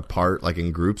people, like, apart, like,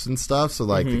 in groups and stuff. So,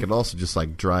 like, they could also just,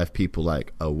 like, drive people,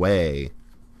 like, away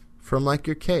from, like,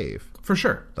 your cave. For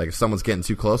sure. Like, if someone's getting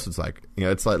too close, it's like, you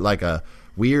know, it's like a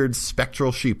weird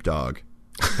spectral sheepdog,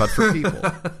 but for people.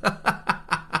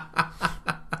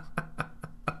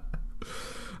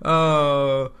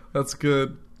 Oh, that's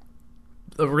good.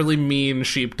 A really mean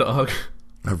sheepdog.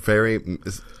 A very,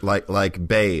 like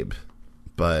Babe,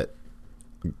 but...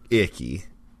 icky.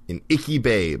 An icky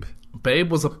Babe.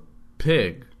 Babe was a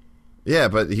pig. Yeah,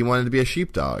 but he wanted to be a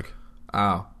sheepdog.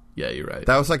 Oh, yeah, you're right.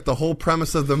 That was like the whole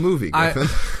premise of the movie, Griffin.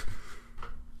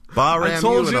 Bahram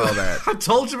you and all that. I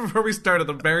told you before we started,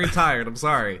 I'm very tired. I'm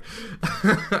sorry.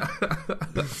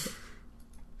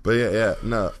 But yeah,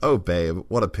 no. Oh, Babe,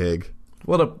 what a pig.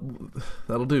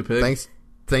 That'll do, pig.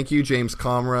 Thank you, James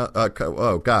Comra.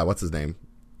 Oh, God, what's his name?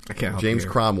 I can't help James you.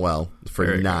 Cromwell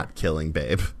for not killing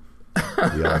Babe.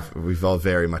 We've all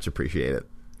very much appreciate it.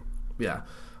 Yeah.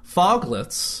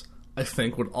 Foglets, I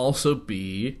think, would also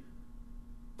be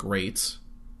great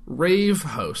rave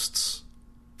hosts.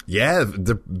 Yeah,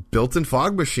 the built-in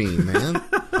fog machine, man.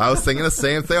 I was thinking the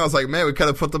same thing. I was like, man, we could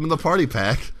have put them in the party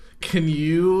pack. Can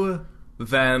you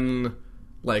then,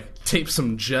 like, tape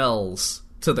some gels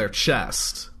to their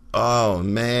chest? Oh,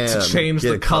 man. To change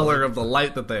the color of the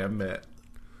light that they emit.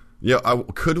 Yeah,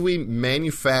 could we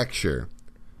manufacture...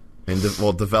 and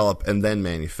develop and then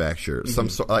manufacture some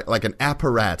sort like an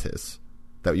apparatus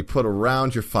that you put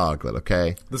around your foglet,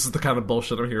 okay? This is the kind of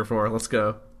bullshit I'm here for. Let's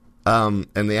go. And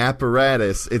the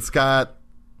apparatus, it's got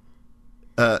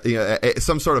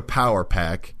some sort of power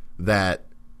pack that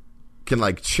can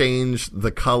like change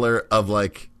the color of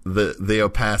like the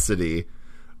opacity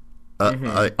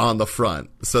on the front,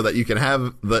 so that you can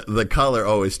have the color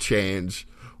always change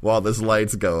while this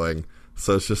light's going.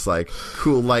 So it's just like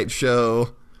cool light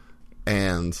show.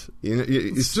 And you're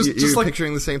like,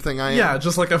 picturing the same thing I am? Yeah,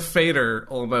 just like a fader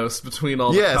almost between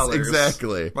all the colors. Yes,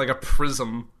 exactly. Like a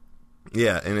prism.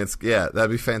 Yeah, and that'd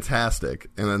be fantastic.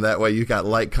 And then that way you got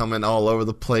light coming all over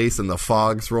the place and the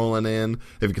fog's rolling in.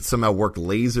 If you could somehow work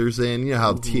lasers in, you know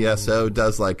how TSO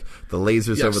does like the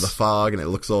lasers over the fog and it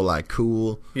looks all like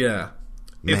cool. Yeah.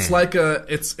 Man. It's like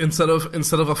it's instead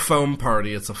of a foam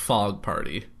party, it's a fog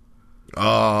party.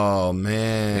 Oh,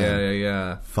 man.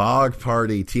 Yeah. Fog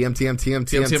party. TM.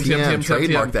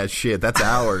 Trademark that shit. That's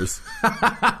ours.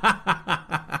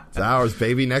 It's ours,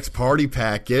 baby. Next party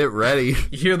pack. Get it ready.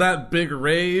 You hear that big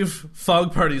rave?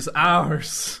 Fog party's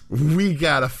ours. We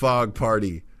got a fog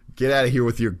party. Get out of here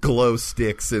with your glow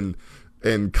sticks and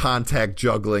contact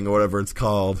juggling or whatever it's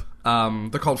called.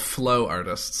 They're called flow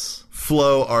artists.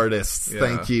 Flow artists. Yeah.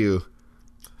 Thank you.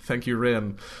 Thank you,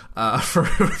 Rin,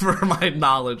 for my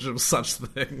knowledge of such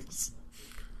things.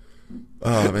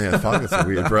 Oh, man. Foglets are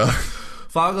weird, bro.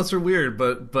 Foglets are weird,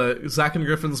 but Zach and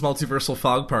Griffin's Multiversal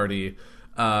Fog Party,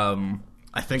 I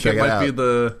think it might be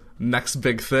the next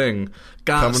big thing.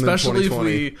 God, especially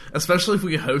if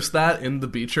we host that in the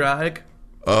beach rag.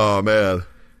 Oh, man.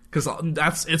 Because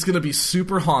it's going to be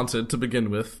super haunted to begin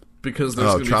with, because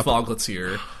there's going to be foglets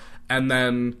here. And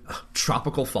then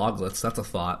tropical foglets, that's a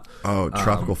thought. Oh,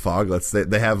 tropical foglets.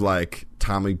 They have like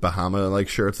Tommy Bahama like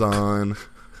shirts on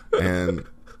and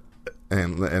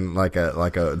like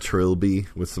a trilby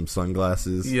with some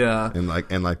sunglasses. Yeah. And like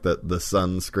the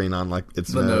sunscreen on like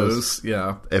its the nose.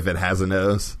 Yeah. If it has a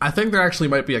nose. I think there actually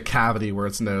might be a cavity where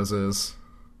its nose is.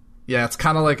 Yeah, it's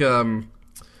kind of like Johnny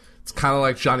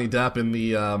Depp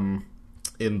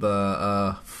in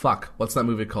the fuck, what's that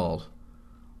movie called?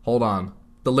 Hold on.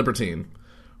 The Libertine,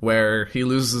 where he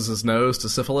loses his nose to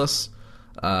syphilis,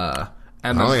 and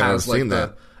then has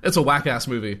like it's a whack ass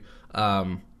movie,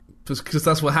 because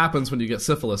that's what happens when you get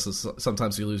syphilis. Is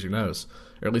sometimes you lose your nose,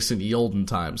 or at least in the olden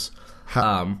times.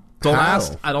 Don't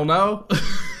ask. I don't know.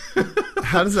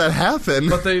 How does that happen?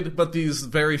 But these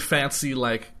very fancy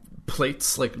like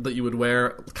plates like that you would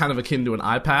wear, kind of akin to an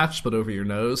eye patch, but over your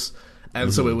nose,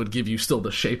 and so it would give you still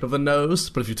the shape of a nose.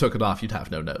 But if you took it off, you'd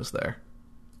have no nose there.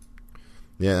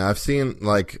 Yeah, I've seen,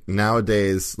 like,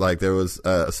 nowadays, like, there was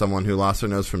someone who lost their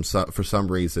nose for some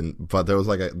reason, but there was,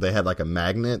 like, they had, like, a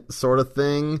magnet sort of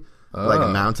thing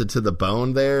like mounted to the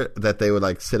bone there that they would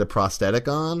like sit a prosthetic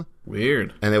on.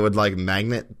 Weird. And it would like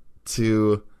magnet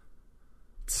to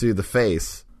the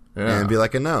face and be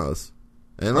like a nose.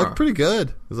 And it looked pretty good.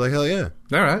 It was like, hell yeah.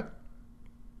 All right.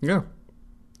 Yeah.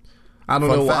 I don't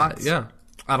know facts. why. Yeah.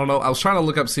 I don't know. I was trying to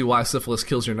look up see why syphilis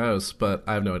kills your nose, but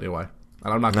I have no idea why.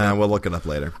 And I'm not gonna, we'll look it up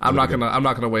later. I'm not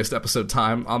gonna waste episode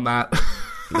time on that.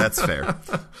 That's fair.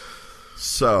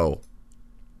 So,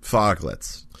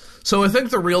 foglets. So I think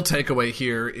the real takeaway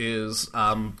here is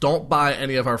don't buy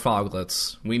any of our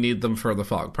foglets. We need them for the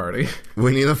fog party.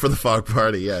 We need them for the fog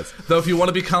party, yes. Though if you want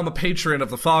to become a patron of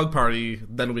the fog party,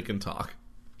 then we can talk.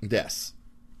 Yes.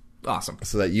 Awesome.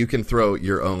 So that you can throw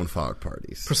your own fog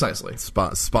parties. Precisely.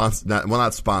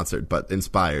 Not sponsored, but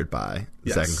inspired by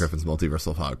Zach and Griffin's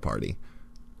Multiversal Fog Party.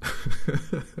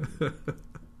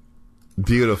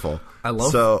 Beautiful. I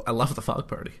love the fog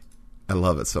party. I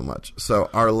love it so much.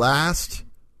 So our last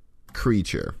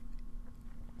creature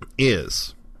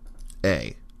is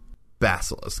a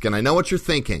basilisk. And I know what you're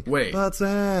thinking. Wait. But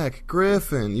Zach,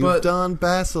 Griffin, you've done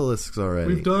basilisks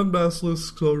already. We've done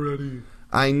basilisks already.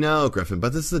 I know, Griffin,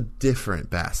 but this is a different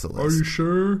basilisk. Are you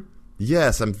sure?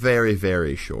 Yes, I'm very,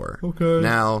 very sure. Okay.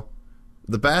 Now,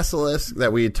 the basilisk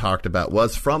that we had talked about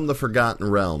was from the Forgotten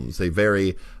Realms, a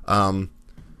very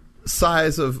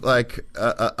size of like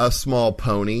a small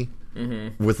pony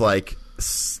with like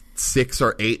 6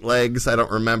 or 8 legs. I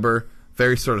don't remember.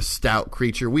 Very sort of stout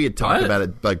creature. We had talked about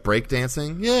it like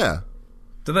breakdancing. Yeah.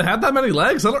 Did they have that many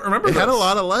legs? I don't remember. It had a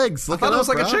lot of legs. I thought it was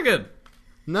like a chicken.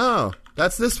 No,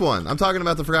 that's this one. I'm talking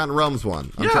about the Forgotten Realms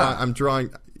one. I'm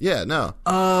drawing. Yeah, no.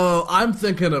 Oh, I'm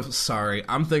thinking of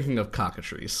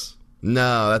cockatrice.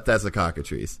 No, that's a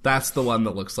cockatrice. That's the one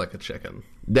that looks like a chicken.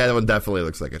 That one definitely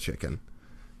looks like a chicken.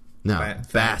 No,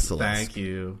 basilisk. Thank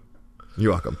you.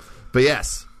 You're welcome. But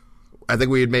yes, I think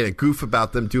we had made a goof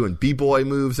about them doing B-boy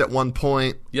moves at one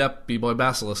point. Yep, B-boy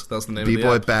basilisk. That's the name of the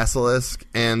B-boy basilisk,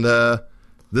 and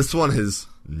this one is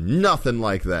nothing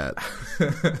like that.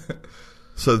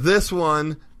 So this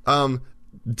one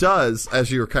does, as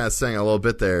you were kind of saying a little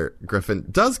bit there, Griffin,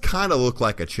 does kind of look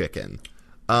like a chicken.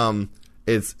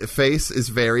 Its face is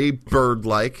very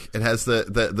bird-like. It has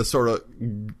the sort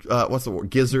of what's the word?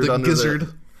 Gizzard the under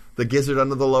gizzard. The gizzard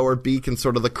under the lower beak and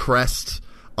sort of the crest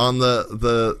on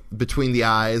the between the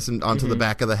eyes and onto the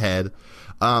back of the head.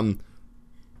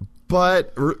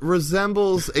 But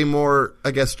resembles a more, I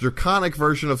guess, draconic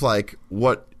version of like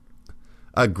what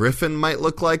a griffin might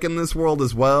look like in this world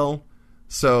as well.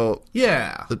 So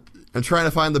yeah, I'm trying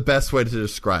to find the best way to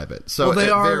describe it. So well,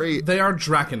 they are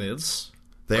draconids.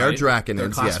 They are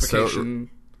draconids. Classification.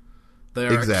 Yes, so they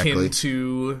are akin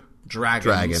to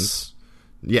dragons.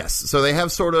 Yes, so they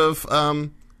have sort of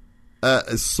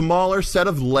a smaller set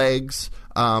of legs,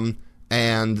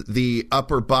 and the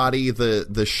upper body,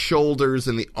 the shoulders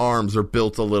and the arms are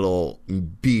built a little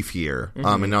beefier.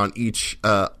 And on each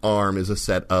arm is a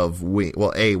set of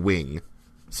a wing.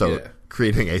 So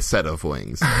creating a set of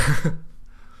wings.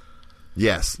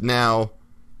 Yes. Now,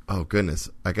 oh goodness,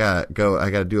 I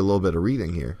gotta do a little bit of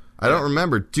reading here. I don't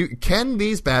remember. Can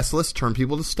these basilisks turn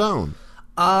people to stone?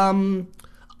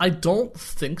 I don't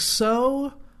think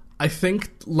so. I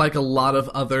think, like a lot of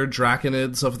other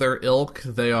draconids of their ilk,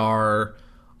 they are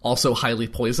also highly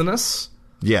poisonous.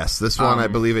 Yes, this one, I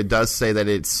believe it does say that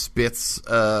it spits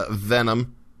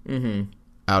venom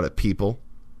out at people.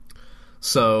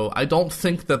 So I don't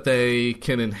think that they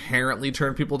can inherently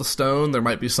turn people to stone. There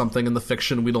might be something in the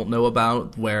fiction we don't know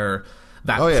about where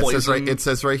that poison... It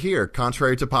says right here,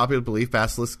 contrary to popular belief,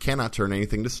 basilisks cannot turn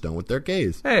anything to stone with their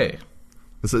gaze. Hey.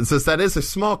 It says that is a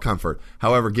small comfort.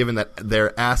 However, given that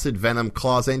their acid, venom,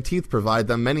 claws, and teeth provide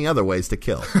them many other ways to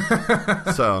kill.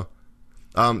 So,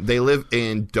 they live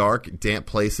in dark, damp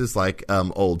places like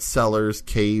old cellars,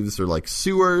 caves, or like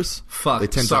sewers.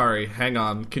 Fuck, hang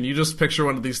on. Can you just picture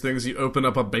one of these things? You open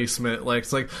up a basement, like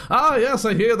it's like, yes,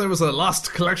 I hear there was a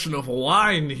lost collection of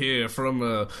wine here from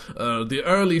the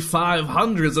early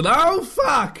 500s, and oh,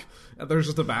 fuck! And there's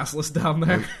just a basilisk down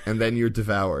there. And then you're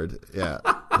devoured. Yeah,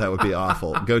 that would be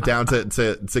awful. Go down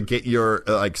to get your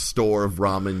like store of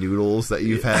ramen noodles that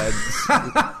you've had,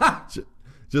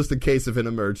 just in case of an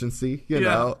emergency, you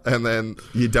know. And then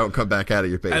you don't come back out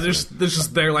of your basement. And there's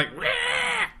just they're like,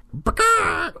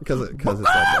 because it's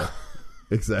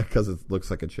like because it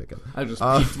looks like a chicken. I just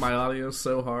peaked my audio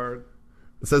so hard.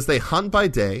 It says they hunt by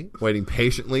day, waiting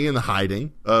patiently in the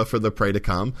hiding for the prey to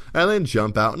come, and then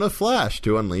jump out in a flash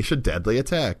to unleash a deadly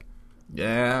attack.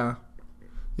 Yeah.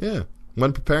 Yeah.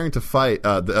 When preparing to fight,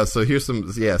 so here's some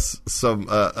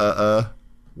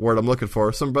word I'm looking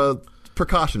for, some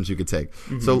precautions you could take.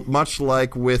 So much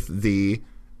like with the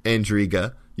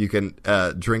Andriga, You can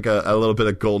drink a little bit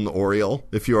of Golden Oriole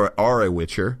if you are a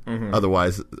Witcher.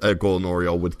 Otherwise, a Golden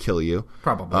Oriole would kill you.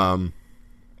 Probably.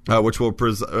 Which will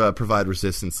provide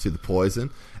resistance to the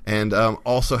poison. And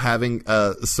also having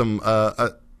a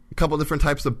couple different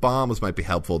types of bombs might be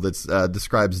helpful. That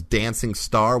describes Dancing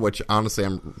Star, which honestly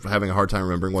I'm having a hard time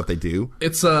remembering what they do.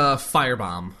 It's a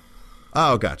firebomb.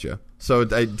 Oh, gotcha. So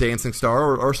a Dancing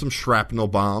Star or some shrapnel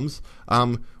bombs,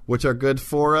 which are good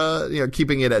for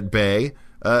keeping it at bay,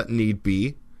 need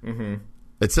be.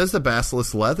 It says the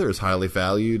basilisk leather is highly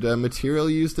valued material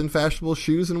used in fashionable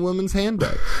shoes and women's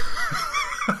handbags.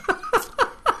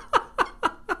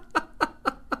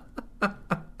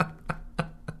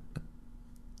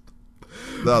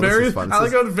 No, very, this is fun. I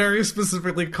like how it very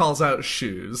specifically calls out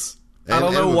shoes. I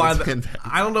don't know why.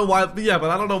 I don't know why. Yeah,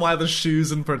 but I don't know why the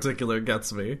shoes in particular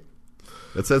gets me.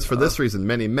 It says for this reason,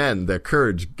 many men their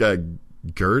courage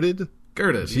girded.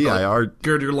 Girded. G-I-R.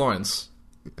 Gird your loins.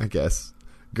 I guess.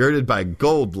 Girded by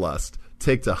gold lust,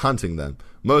 take to hunting them.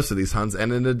 Most of these hunts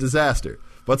end in a disaster,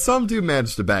 but some do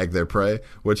manage to bag their prey,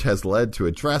 which has led to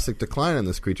a drastic decline in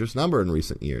this creature's number in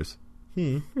recent years.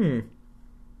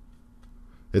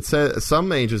 It says some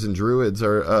mages and druids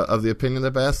are of the opinion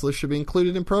that basilisks should be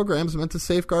included in programs meant to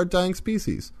safeguard dying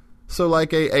species. So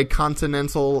like a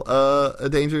continental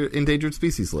endangered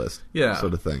species list,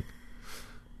 sort of thing.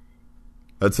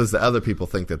 It says that other people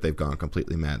think that they've gone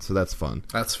completely mad, so that's fun.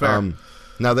 That's fair.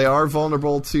 Now, they are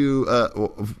vulnerable to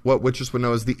what witches would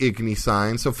know as the Igni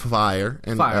sign, so fire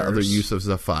and other uses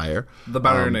of fire. The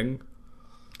burning.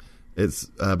 It's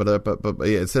but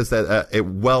it says that a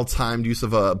well-timed use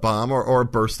of a bomb or a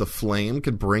burst of flame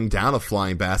could bring down a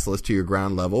flying basilisk to your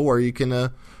ground level, where you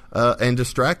can and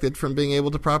distract it from being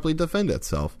able to properly defend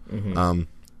itself.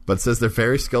 But it says they're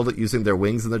very skilled at using their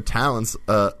wings and their talons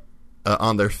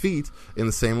on their feet in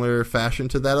the similar fashion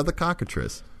to that of the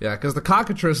cockatrice. Yeah, because the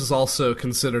cockatrice is also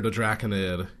considered a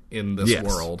draconid in this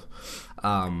world.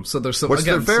 So there's some, which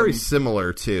they're very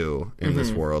similar to in this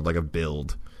world, like a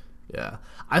build. Yeah,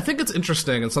 I think it's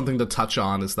interesting and something to touch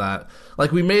on is that,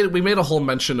 like, we made a whole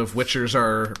mention of Witchers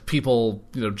are people,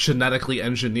 genetically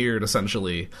engineered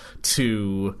essentially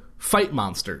to fight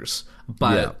monsters,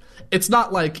 but it's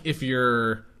not like if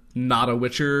you're not a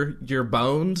Witcher, you're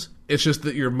boned. It's just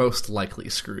that you're most likely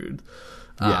screwed.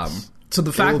 Yes. So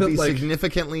the fact it will that be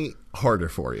significantly harder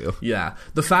for you. Yeah,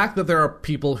 the fact that there are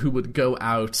people who would go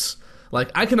out,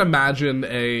 like, I can imagine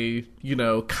a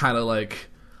kind of like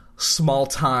small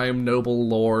time noble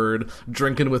lord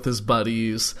drinking with his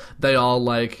buddies. They all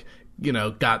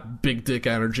got big dick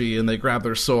energy and they grab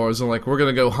their swords and we're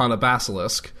gonna go hunt a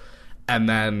basilisk, and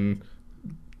then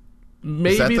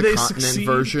maybe is that the they continent succeed.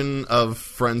 Version of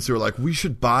friends who are like, we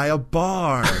should buy a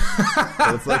bar.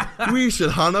 It's like, we should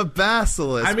hunt a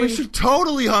basilisk. I mean, we should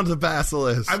totally hunt a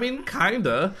basilisk. I mean,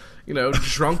 kinda.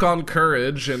 Drunk on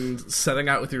courage and setting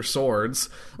out with your swords.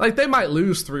 Like, they might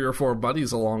lose 3 or 4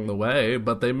 buddies along the way,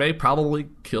 but they may probably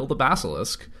kill the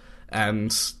basilisk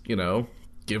and,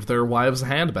 give their wives a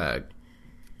handbag.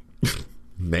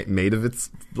 Made of its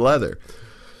leather.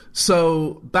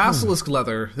 So, basilisk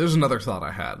leather, there's another thought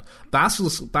I had.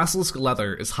 Basilisk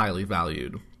leather is highly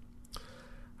valued.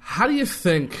 How do you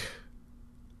think,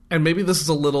 and maybe this is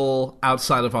a little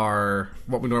outside of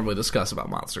what we normally discuss about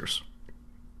monsters.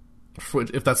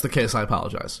 If that's the case, I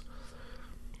apologize.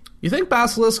 You think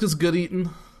basilisk is good eating?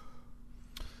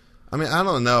 I mean, I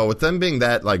don't know. With them being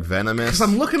that venomous, because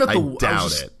I'm looking at I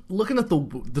doubt it. Looking at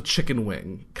the chicken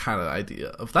wing kind of idea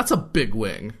of that's a big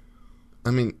wing.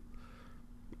 I mean,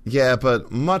 yeah,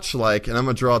 but much like, and I'm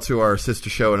gonna draw to our sister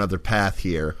show Another Path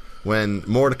here. When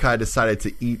Mordecai decided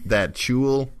to eat that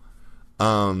chul,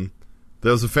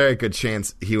 there was a very good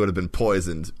chance he would have been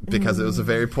poisoned because it was a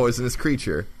very poisonous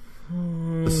creature.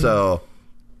 So,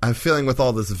 I'm feeling with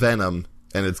all this venom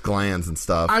and its glands and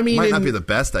stuff, I mean, might not be the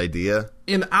best idea.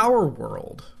 In our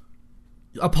world,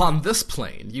 upon this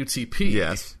plane, UTP.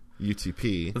 Yes,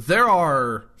 UTP. There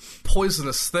are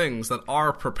poisonous things that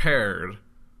are prepared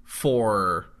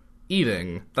for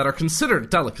eating that are considered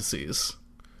delicacies.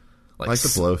 Like the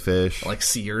blowfish. Like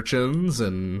sea urchins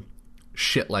and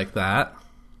shit like that.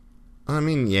 I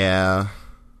mean, yeah.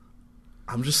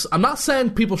 I'm not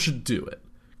saying people should do it,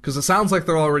 because it sounds like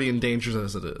they're already endangered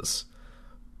as it is.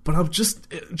 But I'm just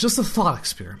a thought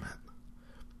experiment.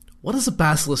 What does a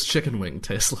basilisk chicken wing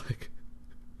taste like?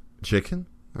 Chicken?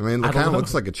 I mean, it kind of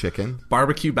looks like a chicken.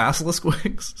 Barbecue basilisk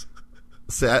wings?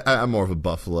 See, I'm more of a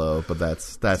buffalo, but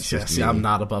that's just me. I'm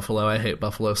not a buffalo. I hate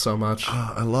buffalo so much.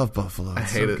 Oh, I love buffalo. I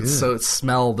hate it. Good. So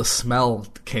the smell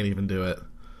can't even do it.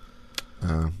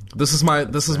 This is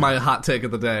my hot take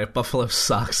of the day. Buffalo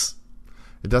sucks.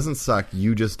 It doesn't suck.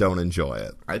 You just don't enjoy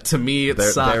it. To me, it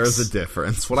sucks. There's a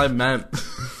difference. That's what I meant.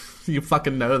 You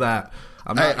fucking know that.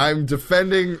 I'm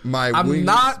defending my I'm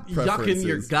not preferences. yucking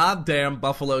your goddamn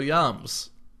Buffalo Yums.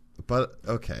 But,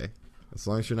 okay. As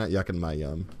long as you're not yucking my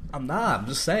yum. I'm not. I'm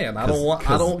just saying. I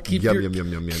don't keep your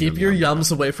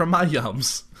yums away from my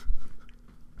yums.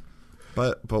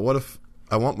 But what if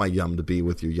I want my yum to be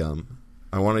with your yum?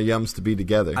 I want our yums to be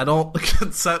together. I don't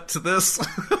consent to this.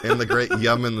 In the great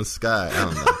yum in the sky. I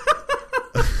don't know.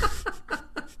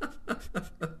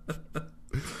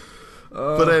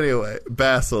 But anyway,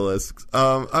 basilisks.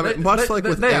 Much like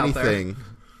with anything,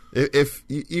 if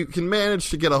you can manage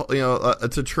to get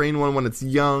to train one when it's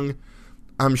young,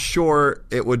 I'm sure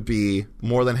it would be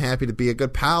more than happy to be a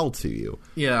good pal to you.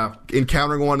 Yeah.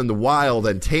 Encountering one in the wild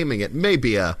and taming it may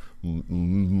be a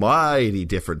mighty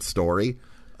different story.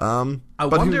 I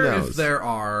wonder if there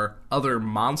are other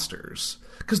monsters,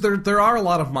 because there are a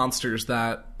lot of monsters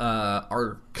that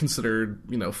are considered,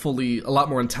 fully a lot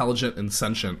more intelligent and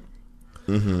sentient.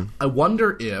 Mm-hmm. I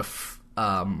wonder if,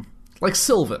 like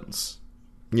Sylvans,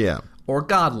 or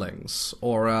Godlings,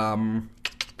 or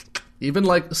even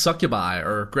like succubi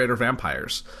or greater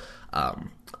vampires.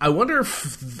 I wonder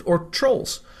if, or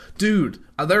trolls. Dude,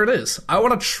 there it is. I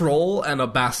want a troll and a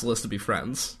basilisk to be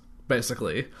friends,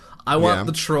 basically. I want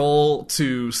the troll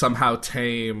to somehow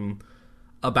tame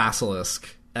a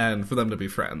basilisk and for them to be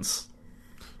friends.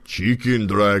 Chicken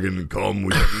dragon, come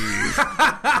with me.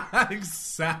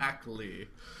 Exactly.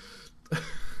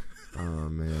 Oh,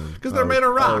 man. Because they're made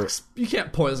of rocks. You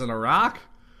can't poison a rock.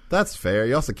 That's fair.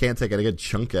 You also can't take a good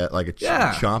chunk at,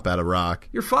 chomp at a rock.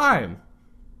 You're fine.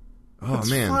 Oh, it's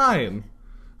man. Fine.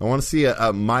 I want to see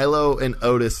a Milo and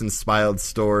Otis inspired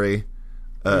story.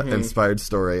 Inspired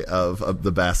story of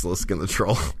the basilisk and the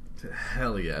troll.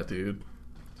 Hell yeah, dude.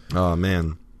 Oh,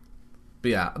 man.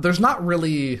 But yeah, there's not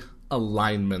really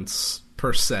alignments,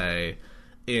 per se,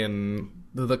 in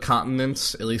the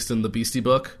continents, at least in the Beastie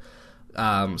Book.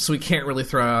 So we can't really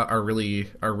throw out our really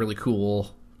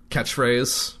cool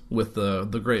catchphrase with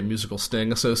the great musical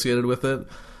sting associated with it.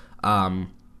 But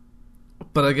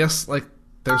I guess,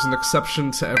 there's an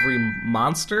exception to every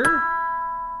monster?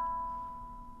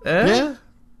 Yeah.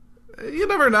 You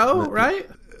never know, right?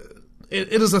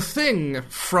 It is a thing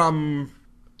from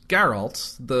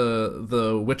Geralt,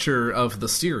 the Witcher of the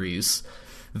series,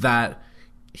 that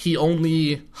he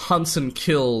only hunts and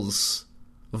kills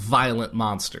violent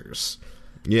monsters.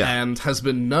 Yeah. And has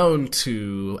been known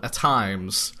to, at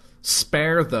times,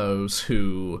 spare those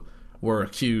who were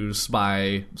accused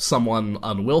by someone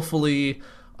unwillfully,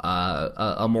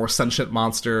 a more sentient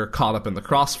monster caught up in the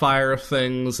crossfire of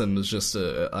things and is just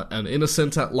an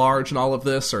innocent at large in all of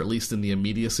this, or at least in the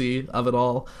immediacy of it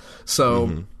all.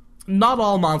 So, not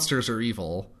all monsters are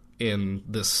evil in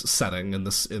this setting, in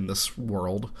this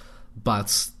world,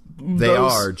 but they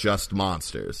are just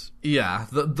monsters. Yeah,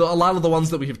 a lot of the ones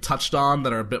that we have touched on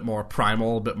that are a bit more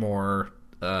primal, a bit more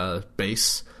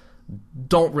base,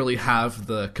 don't really have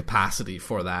the capacity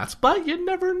for that, but you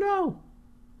never know.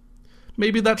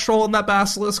 Maybe that troll and that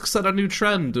basilisk set a new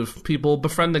trend of people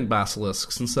befriending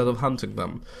basilisks instead of hunting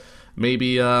them.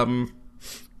 Maybe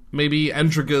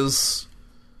Endriga's...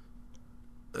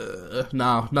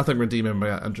 no, nothing redeeming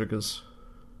about Endriga's.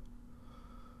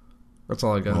 That's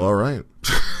all I got. Well, all right.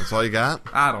 That's all you got?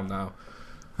 I don't know.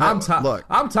 I'm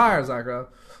tired, Zachary.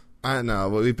 I know.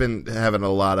 We've been having a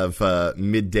lot of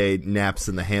midday naps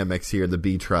in the hammocks here at the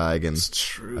B-Trag, and it's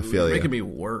true. I feel you're making me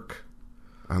work.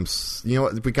 You know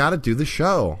what? We got to do the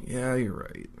show. Yeah, you're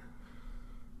right.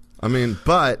 I mean,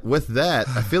 but with that,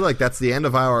 I feel like that's the end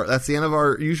of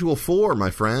our usual 4, my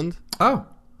friend. Oh,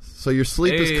 so your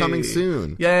sleep is coming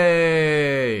soon.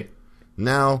 Yay!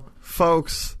 Now,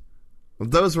 folks,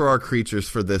 those were our creatures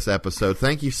for this episode.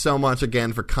 Thank you so much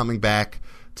again for coming back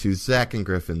to Zach and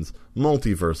Griffin's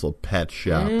Multiversal Pet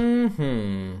Shop.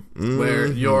 Where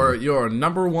your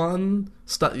number one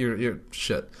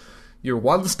your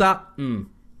one-stop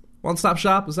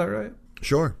shop, is that right?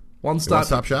 Sure.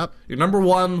 One-stop shop? Your number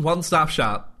one-stop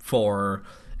shop for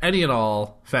any and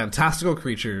all fantastical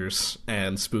creatures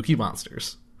and spooky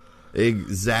monsters.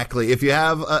 Exactly. If you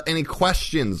have any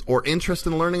questions or interest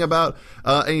in learning about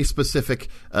any specific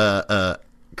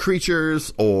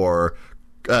creatures or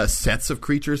sets of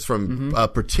creatures from a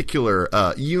particular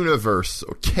universe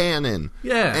or canon,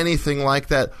 anything like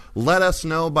that, let us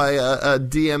know by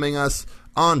DMing us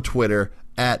on Twitter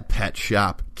at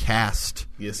PetShopCast.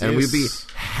 Yes, and we'd be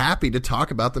happy to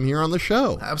talk about them here on the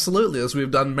show. Absolutely, as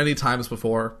we've done many times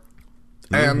before.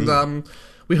 And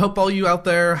we hope all you out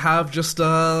there have just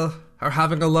are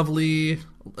having a lovely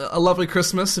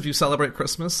Christmas if you celebrate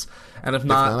Christmas. And if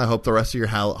not, I hope the rest of your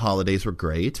holidays were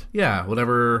great. Yeah,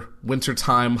 whatever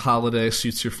wintertime holiday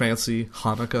suits your fancy.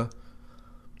 Hanukkah.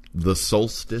 The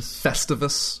solstice.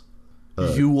 Festivus.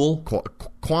 Yule.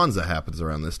 Kwanzaa happens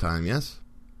around this time, yes?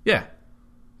 Yeah.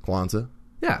 Kwanzaa.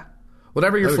 Yeah.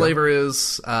 Whatever your flavor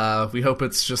is, we hope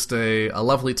it's just a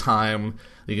lovely time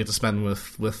you get to spend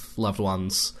with loved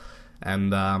ones.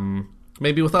 And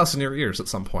maybe with us in your ears at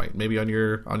some point. Maybe on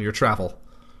your travel.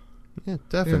 Yeah,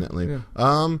 definitely.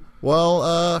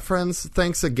 Yeah. Friends,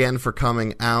 thanks again for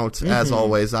coming out. Mm-hmm. As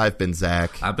always, I've been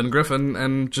Zach. I've been Griffin,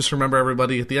 and just remember,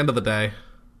 everybody, at the end of the day,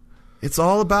 it's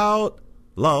all about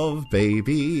love,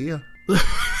 baby.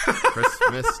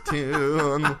 Christmas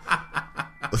tune.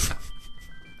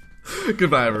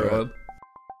 Goodbye, everyone.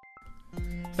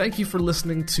 Thank you for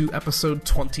listening to episode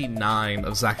 29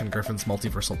 of Zach and Griffin's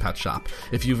Multiversal Pet Shop.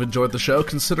 If you've enjoyed the show,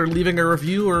 consider leaving a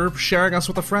review or sharing us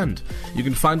with a friend. You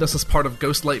can find us as part of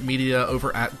Ghostlight Media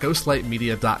over at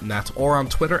ghostlightmedia.net or on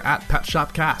Twitter at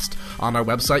PetShopCast. On our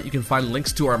website, you can find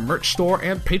links to our merch store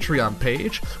and Patreon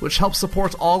page, which helps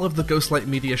support all of the Ghostlight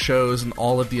Media shows and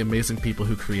all of the amazing people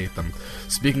who create them.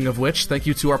 Speaking of which, thank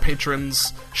you to our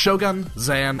patrons Shogun,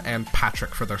 Zan, and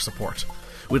Patrick for their support.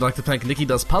 We'd like to thank Nikki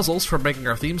Does Puzzles for making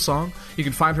our theme song. You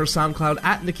can find her SoundCloud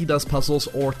at Nikki Does Puzzles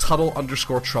or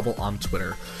Tuttle_Trouble on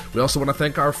Twitter. We also want to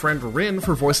thank our friend Rin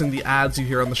for voicing the ads you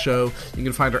hear on the show. You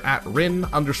can find her at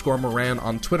Rin_Moran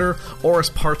on Twitter or as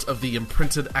part of the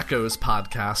Imprinted Echoes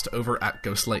podcast over at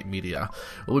Ghostlight Media.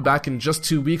 We'll be back in just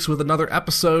 2 weeks with another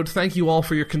episode. Thank you all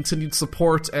for your continued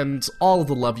support and all of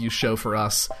the love you show for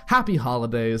us. Happy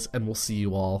holidays, and we'll see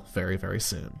you all very, very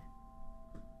soon.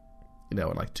 In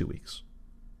like 2 weeks.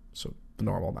 So, the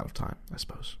normal amount of time, I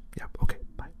suppose. Yeah, okay,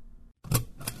 bye.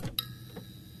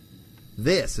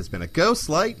 This has been a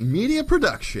Ghostlight Media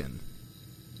production.